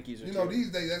 Oh, Yankees are you know, two. these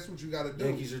days that's what you got to do.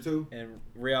 Yankees are two. And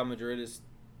Real Madrid is.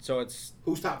 So it's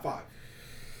Who's top five?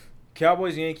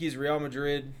 Cowboys, Yankees, Real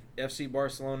Madrid, FC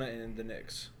Barcelona, and the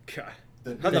Knicks. God.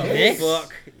 How the Knicks?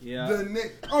 fuck? Yeah. The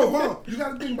Knicks. Oh, hold on. You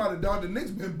got to think about it, dog. The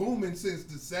Knicks been booming since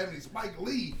the '70s. Spike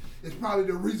Lee is probably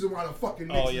the reason why the fucking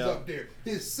Knicks is up there.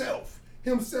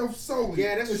 Himself solely.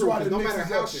 Yeah, that's is true. why 'Cause the no Knicks matter is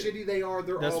how up there. shitty they are,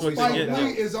 they're That's always what Spike they sold get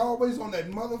Lee out. is always on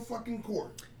that motherfucking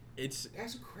court. It's.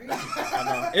 That's crazy. I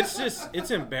know. It's just.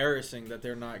 It's embarrassing that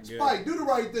they're not good. Spike, do the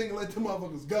right thing and let the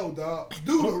motherfuckers go, dog.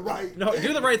 Do the right No, thing.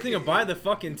 do the right thing and buy the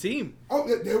fucking team. Oh,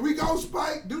 there we go,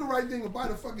 Spike. Do the right thing and buy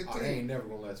the fucking Oh, they ain't team. never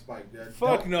gonna let Spike.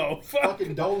 Fuck no. Fuck.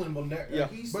 Fucking Dolan will never. Yeah.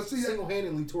 He's But see,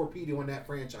 single-handedly torpedoing that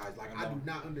franchise. Like I I know. do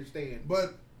not understand.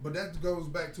 But that goes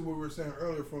back to what we were saying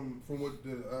earlier from what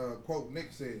the quote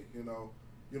Nick said. You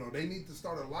know, they need to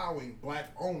start allowing black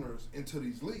owners into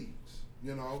these leagues.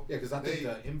 You know, Yeah, because I think They-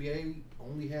 the NBA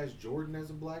only has Jordan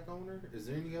as a black owner. Is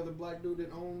there any other black dude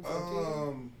that owns a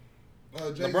team?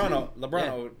 Jay-Z.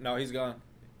 LeBron. No, he's gone.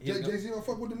 He's gone. Jay-Z don't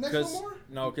fuck with the Nets no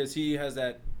more. Because he has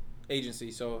that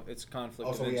agency, so it's conflict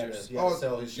Oh, so of he had interest. to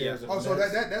sell his shares. Yeah. Of Oh, the so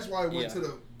Nets? that's why it went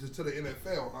Yeah. to the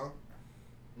NFL, huh?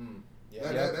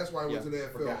 Yeah, That's why he went to the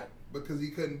NFL Forgot. because he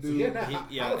couldn't So do. yeah, now,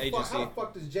 how the agency.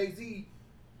 fuck does Jay-Z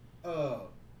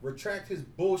retract his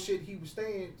bullshit he was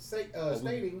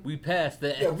stating? We passed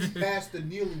that. Yeah, we passed the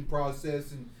kneeling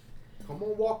process and come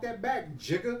on, walk that back,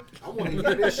 jigga. I want to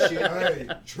hear this shit. Hey,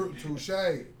 touche.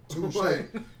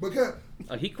 Because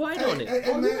He quiet on it.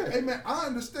 hey man, I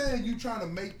understand you trying to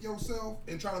make yourself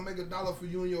and trying to make a dollar for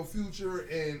you and your future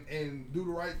and do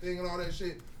the right thing and all that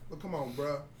shit. But come on,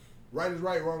 bro. Right is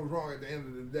right, wrong is wrong at the end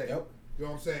of the day. Yep. You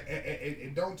know what I'm saying?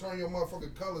 And don't turn your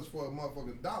motherfucking colors for a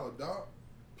motherfucking dollar, dog.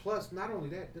 Plus, not only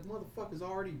that, this motherfucker's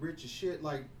already rich as shit.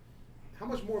 Like, how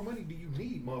much more money do you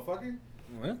need, motherfucker?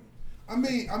 What? I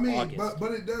mean, August.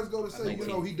 but it does go to say, think you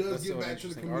know, he does that's give so back to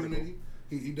the interesting community.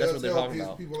 He That's does what they're help talking his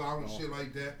about. people out and Oh. shit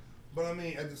like that. But I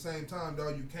mean, at the same time,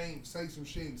 dog, you can't say some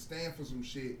shit and stand for some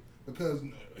shit because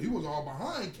he was all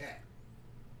behind Cat.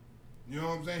 You know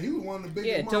what I'm saying? He was one of the biggest.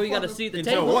 Yeah, until you got to motherfuckers see the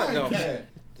Until table. what, behind though? Cat.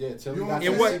 Yeah, till You you know got what In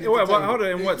I'm to what? see saying? the Wait, table. hold on.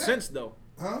 In what Exactly. sense though?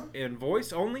 Huh? In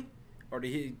voice only, or did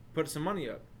he put some money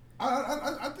up?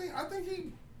 I think he.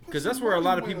 put Because some that's where a money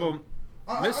lot of with people him.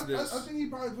 miss I this. think he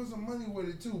probably put some money with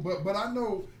it too. But I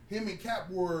know him and Cap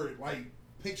were like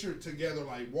pictured together,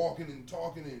 like walking and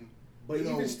talking and. But you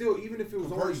know, even still, even if it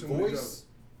was only conversing with each voice,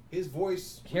 his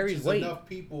voice Carries reaches weight. enough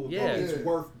people Yeah. that it's Yeah.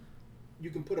 worth. You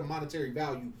can put a monetary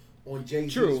value on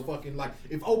Jay-Z's True. fucking like.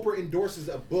 If Oprah endorses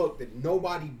a book that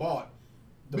nobody bought,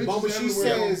 the Bitches moment she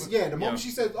everywhere. says, the moment she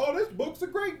says, "Oh, this book's a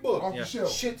great book," off Yeah. the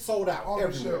shelf. shit sold out Off the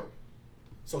everywhere. shelf.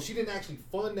 So she didn't actually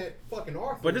fund that fucking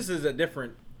author. But this is a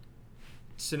different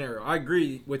scenario. I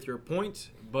agree with your point,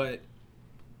 but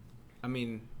I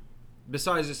mean,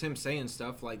 besides just him saying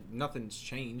stuff, like nothing's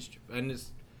changed. And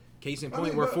this case in I point,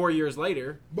 mean, we're but- 4 years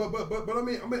later. But I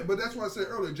mean, but that's why I said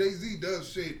earlier, Jay-Z does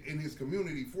shit in his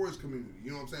community for his community.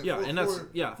 You know what I'm saying? Yeah, for, and that's- for,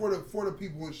 yeah. for the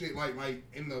people and shit like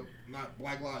in the not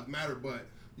Black Lives Matter, but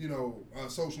you know,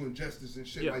 social injustice and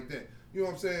shit Yeah. like that. You know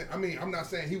what I'm saying? I mean, I'm not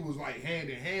saying he was like hand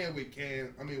in hand with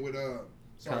Cam. I mean, with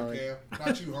sorry, Colin. Cam,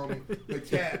 not you, homie, but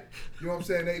Cat. You know what I'm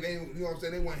saying? They you know what I'm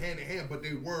saying? They went hand in hand, but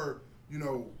they were, you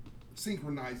know,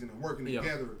 synchronizing and working Yeah.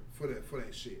 together for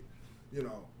that shit. You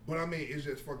know, but I mean, it's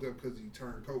just fucked up because he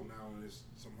turned coat now and it's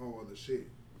some whole other shit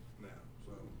now.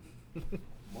 So,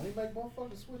 Money make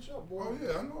motherfuckers switch up, boy. Oh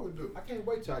yeah, I know it do. I can't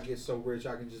wait till I get so rich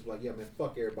I can just be like, yeah, man,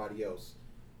 fuck everybody else.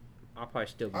 I'll probably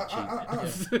still be I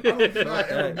cheap. don't think I'll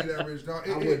ever be that rich, dog.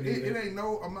 I wouldn't It either. ain't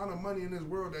no amount of money in this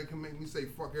world that can make me say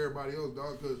fuck everybody else,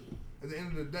 dog. Because at the end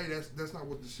of the day, that's not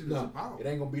what the shit is No, about. it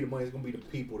ain't gonna be the money. It's gonna be the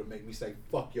people that make me say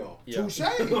fuck y'all. Yeah. Touche.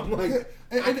 I'm like,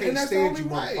 I can't and that's the stand only you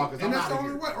way. motherfuckers. I'm And that's the outta only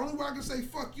here. way. Only way I can say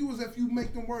fuck you is if you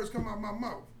make them words come out my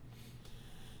mouth.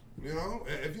 You know,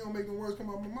 if you don't make them words come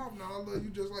out my mouth, now I love you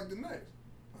just like the next.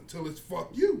 Until it's fuck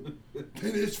you, then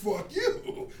it's fuck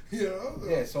you. You know.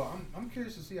 Yeah, so I'm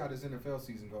curious to see how this NFL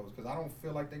season goes because I don't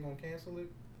feel like they're gonna cancel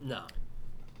it. No.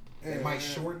 They might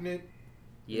shorten it,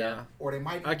 Yeah. or they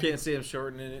might. I can't see him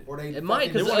shortening it. Or they. It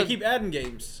might, They 'cause want to keep adding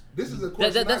games. This is a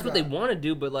question. That's I what they got. want to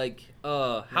do, but like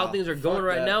how No, things are going fuck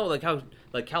right that. now, like how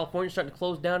like California's starting to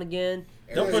close down again.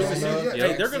 They'll push the Arizona, season. yeah,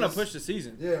 Hey, they're gonna Texas. push the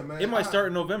season. Yeah, man. It might start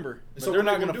in November, but So they're what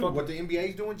not they gonna do? fuck. What the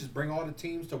NBA's doing? Just bring all the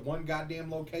teams to one goddamn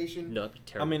location. No, that'd be I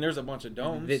terrible. mean, there's a bunch of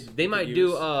domes. They might you do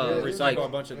use. Yeah, recycle like a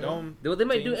bunch of yeah. dome. they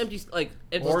might do teams. empty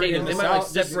Or stadiums. in They the might like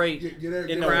South, just separate. Get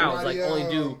in the crowds, everybody, like,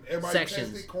 only do everybody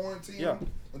sections. tested, quarantine Yeah.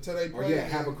 until they Or play.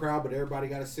 have a crowd, but everybody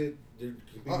gotta sit. There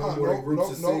can be no Uh-uh, more no, than groups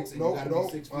no, of no, six, and no, you gotta no.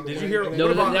 be 6 feet Did away. you hear- It No,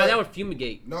 ain't gonna be that would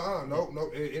fumigate. No,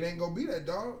 it ain't gonna be that,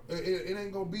 dog. It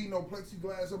ain't gonna be no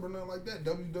plexiglass up or nothing like that.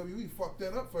 WWE fucked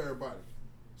that up for everybody.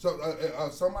 So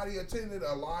somebody attended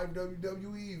a live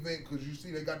WWE event because you see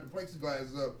they got the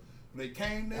plexiglass up. When they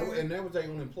came there, And that was their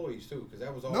own employees too, because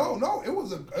that was all. no, it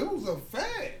was a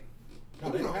fan.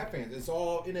 No, they don't have fans. It's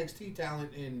all NXT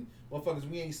talent and motherfuckers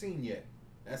we ain't seen yet.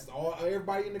 That's all.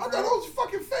 Everybody in the I crowd. thought those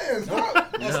fucking fans, huh?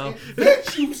 No.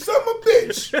 Bitch, you son of a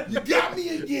bitch. You got me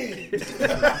again.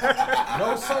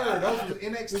 No, sir. Those was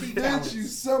NXT Bitch, talent. you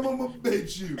son of a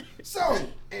bitch, you. So,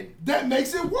 And that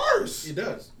makes it worse. it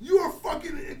does. You're a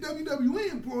fucking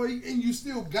WWE employee and you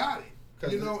still got it.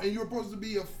 'Cause You know, and you're supposed to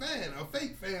be a fan, a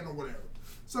fake fan or whatever.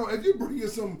 So if you bring in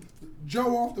some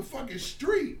Joe off the fucking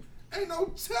street, ain't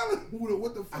no telling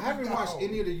what the fuck. I haven't you got watched on.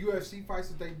 any of the UFC fights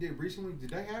that they did recently.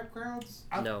 Did they have crowds?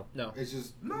 No. No. It's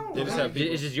just No. They just have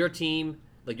It's just your team,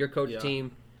 like your coach Yeah.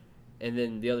 team, and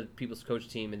then the other people's coach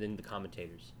team, and then the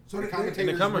commentators. So the they-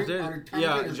 commentators. The commentators, are the yeah,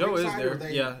 commentators Joe is ringside, or there.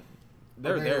 they- Yeah,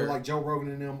 they're or they there. Like Joe Rogan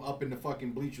and them up in the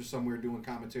fucking bleachers somewhere doing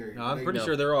commentary. No, I'm They- pretty No.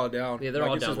 sure they're all down. Yeah, they're Like,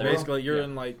 all it's down just there. Basically, you're Yeah.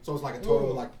 in like. So it's like a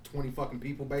total of like 20 fucking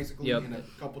people basically, Yep. and a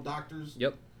couple doctors.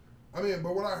 Yep. I mean,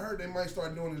 but what I heard they might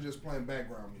start doing is just playing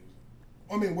background music.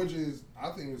 I mean, which is I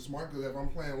think it's smart because if I'm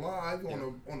playing live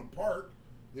on a park,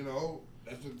 you know,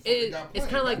 that's what they got It's playing.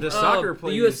 kind of like The soccer the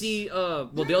plays UFC,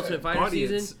 the Yeah. Ultimate Fighter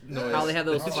Audience season. noise. How they have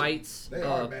those Oh, fights. They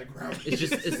are background.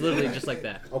 It's literally just like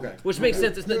that. Okay. Which makes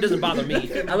sense. It doesn't bother me.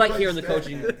 I like hearing the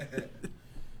coaching.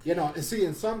 You know, and see,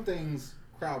 in some things,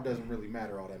 crowd doesn't really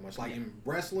matter all that much. Like in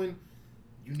wrestling,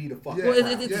 you need a fucking Yeah. Well,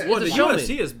 crowd. it's Yeah. Well, the a showman.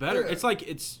 UFC is better. Yeah. It's like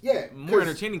it's Yeah, more 'cause-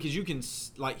 entertaining because you can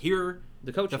like hear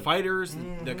The coaching. the fighters,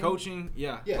 Mm-hmm. the coaching.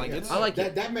 Yeah, Yeah, like yeah. it's. I like that.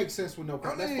 it. That makes sense with no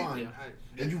crowd. I That's mean, fine. yeah.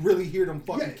 And you really hear them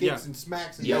fucking Yeah. kicks Yeah. and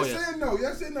smacks. And Yeah,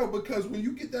 Yes and no, because when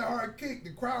you get that hard kick,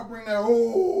 the crowd bring that,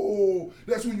 oh,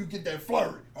 that's when you get that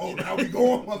flurry. Oh, now we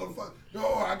going, motherfucker.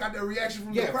 Oh, I got that reaction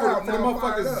from the Yeah, crowd. for the Now I'm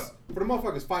fired motherfuckers, up. for the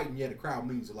motherfuckers fighting, yeah, the crowd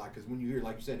means a lot because when you hear,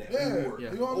 like you said, that Yeah, roar,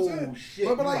 Yeah. you know what I'm oh saying? shit,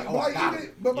 But you're like, oh, I got even,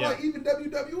 it. but Yeah. like even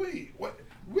WWE, what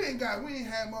we ain't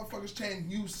had motherfuckers chanting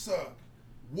 "You suck."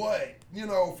 What, you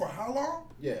know, for how long?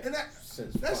 Yeah, and that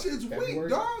since that fuck, shit's weak, February?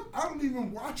 dog. I don't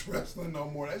even watch wrestling no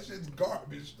more. That shit's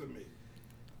garbage to me.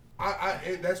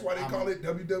 And that's why they call it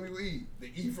WWE,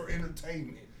 the E for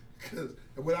entertainment. Because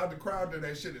without the crowd there,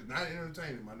 that shit is not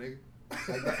entertaining, my nigga.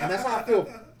 Like that. And that's how I feel.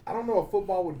 I don't know if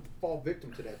football would fall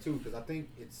victim to that too because I think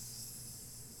it's.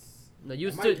 No, you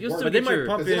It still might you work. still But they get might your.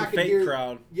 pump 'cause then in I can fake hear-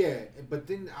 crowd. Yeah, but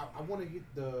then I want to get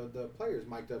the players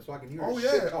mic'd up so I can hear Oh, the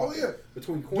yeah, shit oh, talking yeah.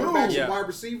 between quarterbacks Dude. Yeah. and wide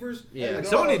receivers. Yeah. Hey, Like,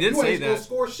 dog, somebody did you say ain't gonna that.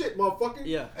 score shit, motherfucker.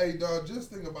 Yeah. Hey, dog,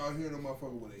 just think about hearing a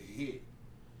motherfucker with a hit.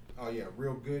 Oh yeah,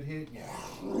 real good hit. Yeah.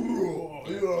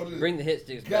 You know, just, Bring the hit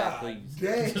sticks back, God please.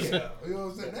 damn. You know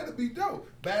what I'm saying? That'd be dope.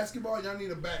 Basketball, y'all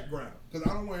need a background. Because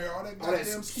I don't want to hear all that All that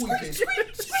goddamn squeaking.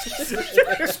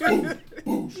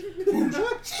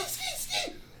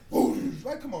 Boosh.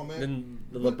 Like, come on, man. Then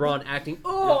the LeBron acting.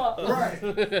 Oh, Right.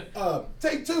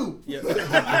 Take two.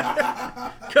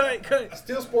 Cut.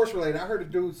 Still sports related. I heard a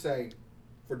dude say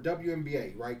for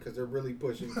WNBA, right? Because they're really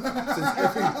pushing. Since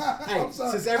I'm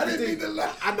sorry. since I didn't everything, mean to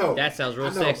laugh. I know. that sounds real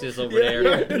I know. sexist over Yeah.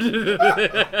 there.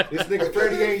 This nigga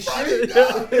Freddie ain't Funny, shit.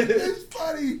 dog. It's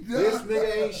funny, dog. This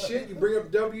nigga ain't shit. You bring up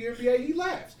WNBA, he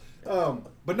laughs.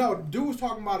 But no, dude was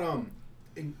talking about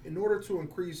in order to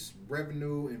increase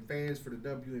revenue and fans for the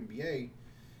WNBA,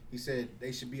 he said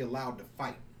they should be allowed to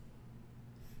fight.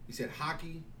 He said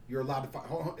hockey, you're allowed to fight.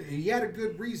 He had a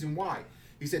good reason why.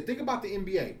 He said, think about the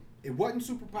NBA. It wasn't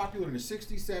super popular in the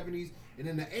 60s, 70s, and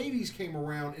then the 80s came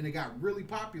around and it got really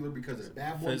popular because of the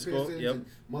bad boy Physical, Pistons yep. and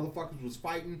motherfuckers was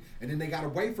fighting, and then they got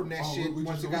away from that shit We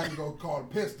once just it got. gonna call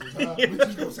the Pistons, huh? We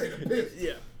just gonna say the Pistons.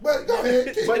 Yeah. But go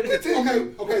ahead, But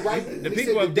continue. okay, right. And The he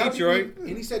people said of Detroit.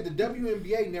 and he said the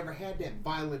WNBA never had that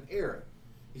violent era.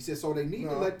 He said so they need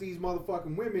to let these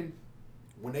motherfucking women,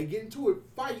 when they get into it,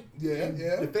 fight. Yeah, and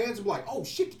yeah. The fans will be like, "Oh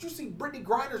shit! Did you see Brittany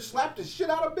Griner slap the shit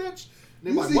out of bitch?"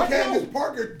 And You they're see like, Candace "What?"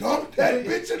 Parker dunk that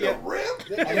bitch in the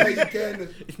rim? I hate Candace.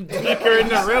 Dunk her in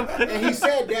the rim. And he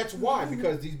said that's why,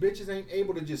 because these bitches ain't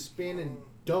able to just spin and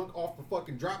dunk off the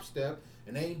fucking drop step,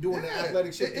 and they ain't doing the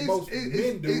athletic shit that most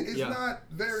men do. It's not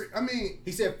very. I mean,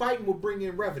 He said fighting will bring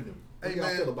in revenue. How Hey, y'all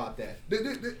man. feel about that?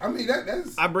 I mean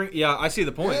that's. I see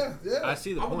the point. Yeah. I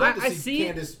see the I would point. love to I see see it,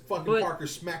 Candace fucking but- Parker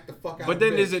smack the fuck out But of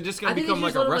then bitch. is it just gonna I think become they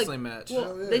like just a let 'em, wrestling match?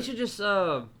 Hell yeah. They should just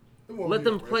won't let be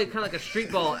them a play wrestling kind of like a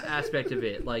street ball aspect of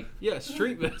it, like Yeah,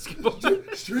 street basketball.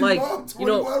 Street like ball, you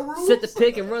know, 21 rules? set the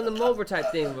pick and run them over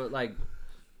type thing. But like,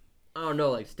 I don't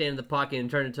know, like stand in the pocket and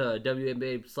turn into a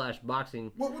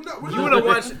WNBA/boxing. Well, no, we're You not- wanna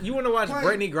watch? You wanna watch Wait.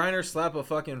 Brittany Griner slap a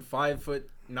fucking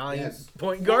 5'9" Yes.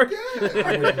 point guard? Yeah.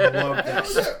 I would love Hell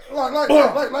that.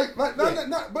 yeah.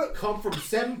 Like, but Come from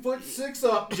 7'6"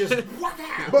 up, just whack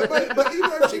out. But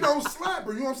even if she don't slap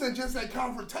her, you know what I'm saying? Just that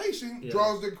confrontation Yeah.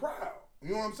 draws the crowd.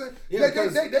 You know what I'm saying? Yeah,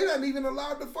 they not even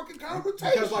allowed the fucking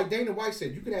confrontation. Because like Dana White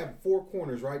said, you could have 4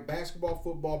 corners, right? Basketball,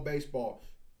 football, baseball.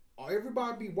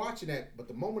 Everybody be watching that, but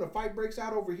the moment a fight breaks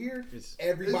out over here,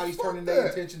 everybody's it's turning fuck their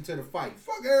that. attention to the fight.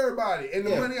 Fuck everybody. And the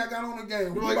Yeah. money I got on the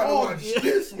game. You're We like, about to oh, watch yeah.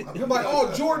 this. You're like,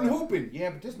 oh, Jordan hooping. Yeah,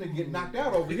 but this nigga getting knocked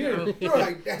out over here. You're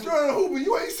like, Jordan Hooper,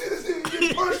 you ain't see this nigga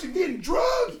get punched and getting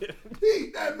drugged?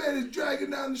 That man is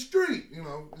dragging down the street. You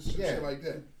know, shit like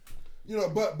that. You know,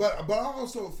 but I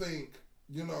also think,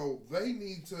 you know, they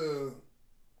need to,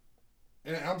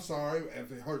 and I'm sorry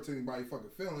if it hurts anybody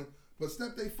fucking feeling, but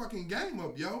step their fucking game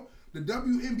up, yo. The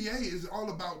WNBA is all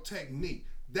about technique.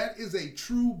 That is a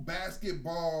true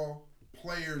basketball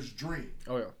player's dream.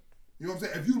 Oh yeah. You know what I'm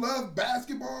saying? If you love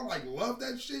basketball, like love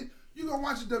that shit, you gonna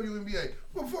watch the WNBA.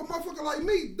 But for a motherfucker like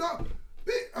me, dog,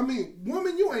 I mean,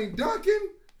 woman, you ain't dunking.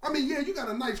 I mean, yeah, you got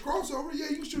a nice crossover. Yeah,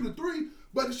 you can shoot a 3.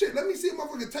 But shit, let me see a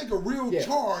motherfucker take a real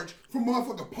charge from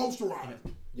motherfucker posterized.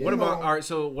 Yeah, What you about know, all right?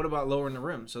 So what about lowering the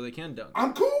rim so they can dunk?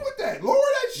 I'm cool with that. Lower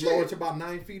that shit. lower to about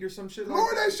 9 feet or some shit like Lower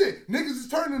that? that shit. Niggas is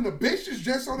turning into bitches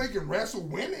just so they can wrestle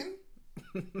women.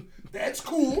 That's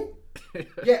cool.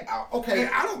 Yeah, okay. And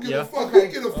I don't give Yeah. a fuck Okay.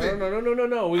 who get offended.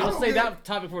 No. We I gonna don't save give- that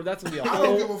topic for that's gonna be a I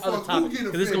don't give whole a other fuck who topic. get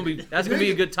 'Cause this gonna be offended. that's gonna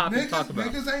be a good topic to Niggas- talk about.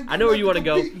 niggas ain't I know where you want to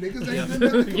nothing go. compete. Niggas ain't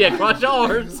doing nothing Yeah, to cross your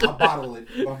arms. I bottle it.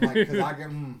 I'm like, because I get,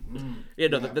 Yeah,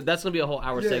 no, that's gonna be a whole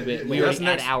hour Yeah, segment. yeah, We yeah. already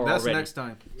had an hour That's already. next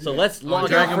time. So let's On log out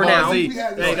Dragon for Ball now. Z. We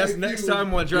had Hey, the that's same next feud.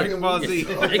 time on Dragon Ball Z.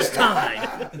 Next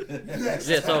time. Next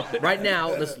Yeah, so time. right now,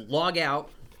 let's log out.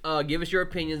 Give us your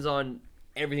opinions on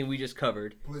everything we just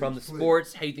covered. From the Please.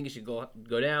 sports, how you think it should go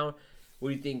down. What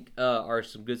do you think are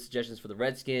some good suggestions for the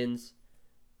Redskins?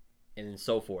 And then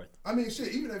so forth. I mean,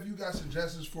 shit, even if you got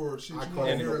suggestions for shit I you call want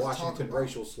to them hear the us talk Washington about.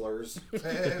 racial slurs.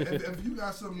 If you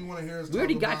got something you want to hear us We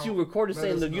already talk got about, you recorded let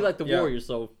saying us that you know. like the Yeah. Warriors,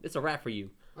 so it's a wrap for you.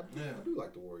 I do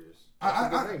like the Warriors. I-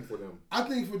 That's a I- good name for them. I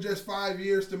think for just 5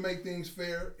 years to make things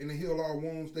fair and to heal our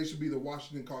wounds, they should be the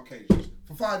Washington Caucasians.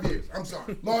 For 5 years. I'm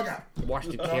sorry. Log out.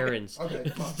 Washington Karens. Okay,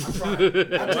 fuck. I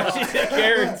tried. Washington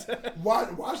Karens.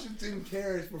 Washington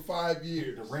Karens for 5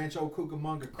 years. The Rancho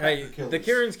Cucamonga cracker Hey, killers. the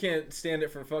Karens can't stand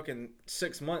it for fucking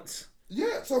 6 months.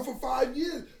 Yeah, so for 5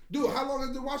 years. Dude, how long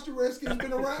has the Washington Redskins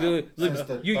been around? Look, Since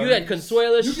the you had 30s.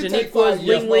 Consuelas, You can take Shaniquas, 5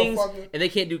 years, Ling Lings, motherfucker. and they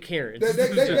can't do Karens. They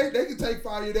can take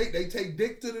 5 years. They take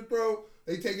dick to the throat.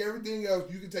 They take everything else.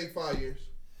 You can take 5 years.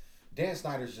 Dan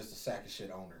Snyder's just a sack of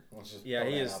shit owner. Let's just Yeah, throw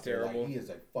he that is out there. Like, terrible. he is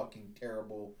a fucking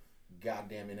terrible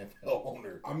goddamn NFL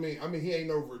owner. I mean, he ain't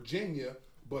no Virginia,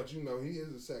 but you know he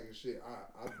is a sack of shit.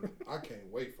 I can't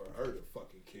wait for her to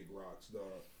fucking kick rocks, dog.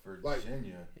 Like,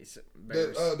 Virginia. He's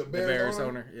the Bears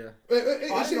owner. Yeah. Oh,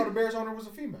 I didn't know the Bears owner was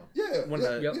a female. Yeah, When yeah,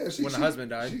 the- yeah. when the husband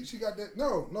died. she got that.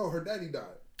 No, her daddy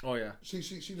died. Oh yeah. She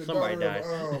the Somebody daughter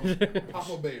died. of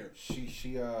Papa Bear. She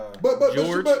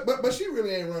George? But she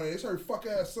really ain't running. It's her fuck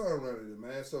ass son running it,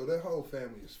 man. So that whole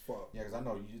family is fucked. Yeah, because I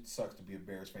know it sucks to be a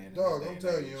Bears fan. in Dog, this day I'm and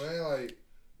telling age. you, man. Like,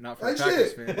 Not for a like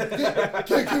Packers shit.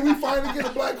 fan. Can we finally get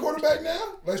a black quarterback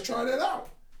now? Let's try that out.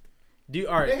 Do you,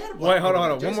 all right. They had a Wait, black hold on. quarterback,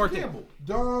 One Jason more thing. Campbell.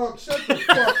 Dog, shut the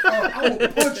fuck up. I will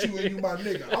punch you and you my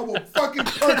nigga. I will fucking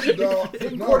punch you, dog.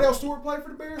 Didn't No. Cordell Stewart play for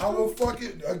the Bears? I will too?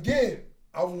 fucking again.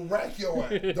 I will rack your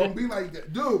ass. Don't be like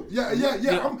that, dude. Yeah.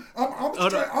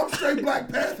 I'm straight Black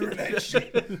Panther in that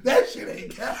shit. That shit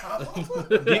ain't count.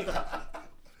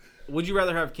 Would you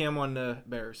rather have Cam on the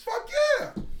Bears? Fuck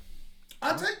yeah.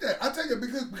 I take that. I take it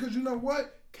because you know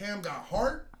what? Cam got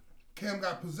heart. Cam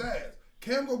got pizzazz.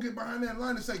 Cam go get behind that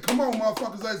line and say, "Come on,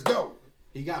 motherfuckers, let's go."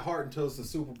 He got heart until it's the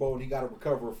Super Bowl and he got to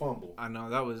recover a fumble. I know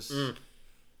that was. And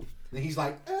he's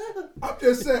like, I'm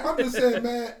just saying,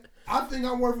 man. I think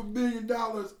I'm worth $1 billion.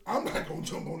 I'm not gonna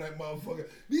jump on that motherfucker.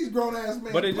 These grown ass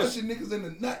men pushing niggas in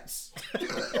the nuts.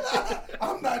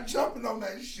 I'm not jumping on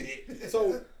that shit.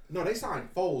 So no, they signed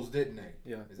Foles, didn't they?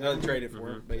 Yeah, they traded for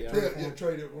him, but yeah,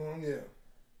 traded for him.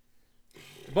 Yeah.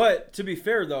 But to be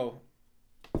fair though,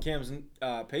 Cam's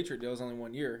Patriot deal is only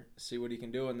 1 year. See what he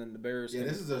can do, and then the Bears. Yeah, can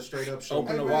this is a straight up show.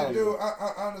 open the man, wallet. dude,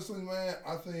 I honestly, man,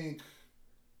 I think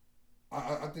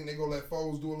they gonna let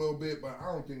Foles do a little bit, but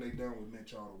I don't think they done with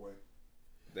Mitch all the way.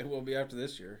 They will be after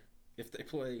this year if they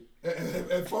play.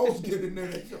 And Foles get in there.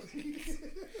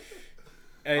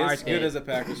 Hey, All it's right, good hey. as a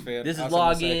Packers fan. This is That's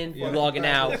log what I'm in, saying. we're logging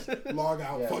out. Log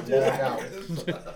out. Yeah, Fuck log that. out.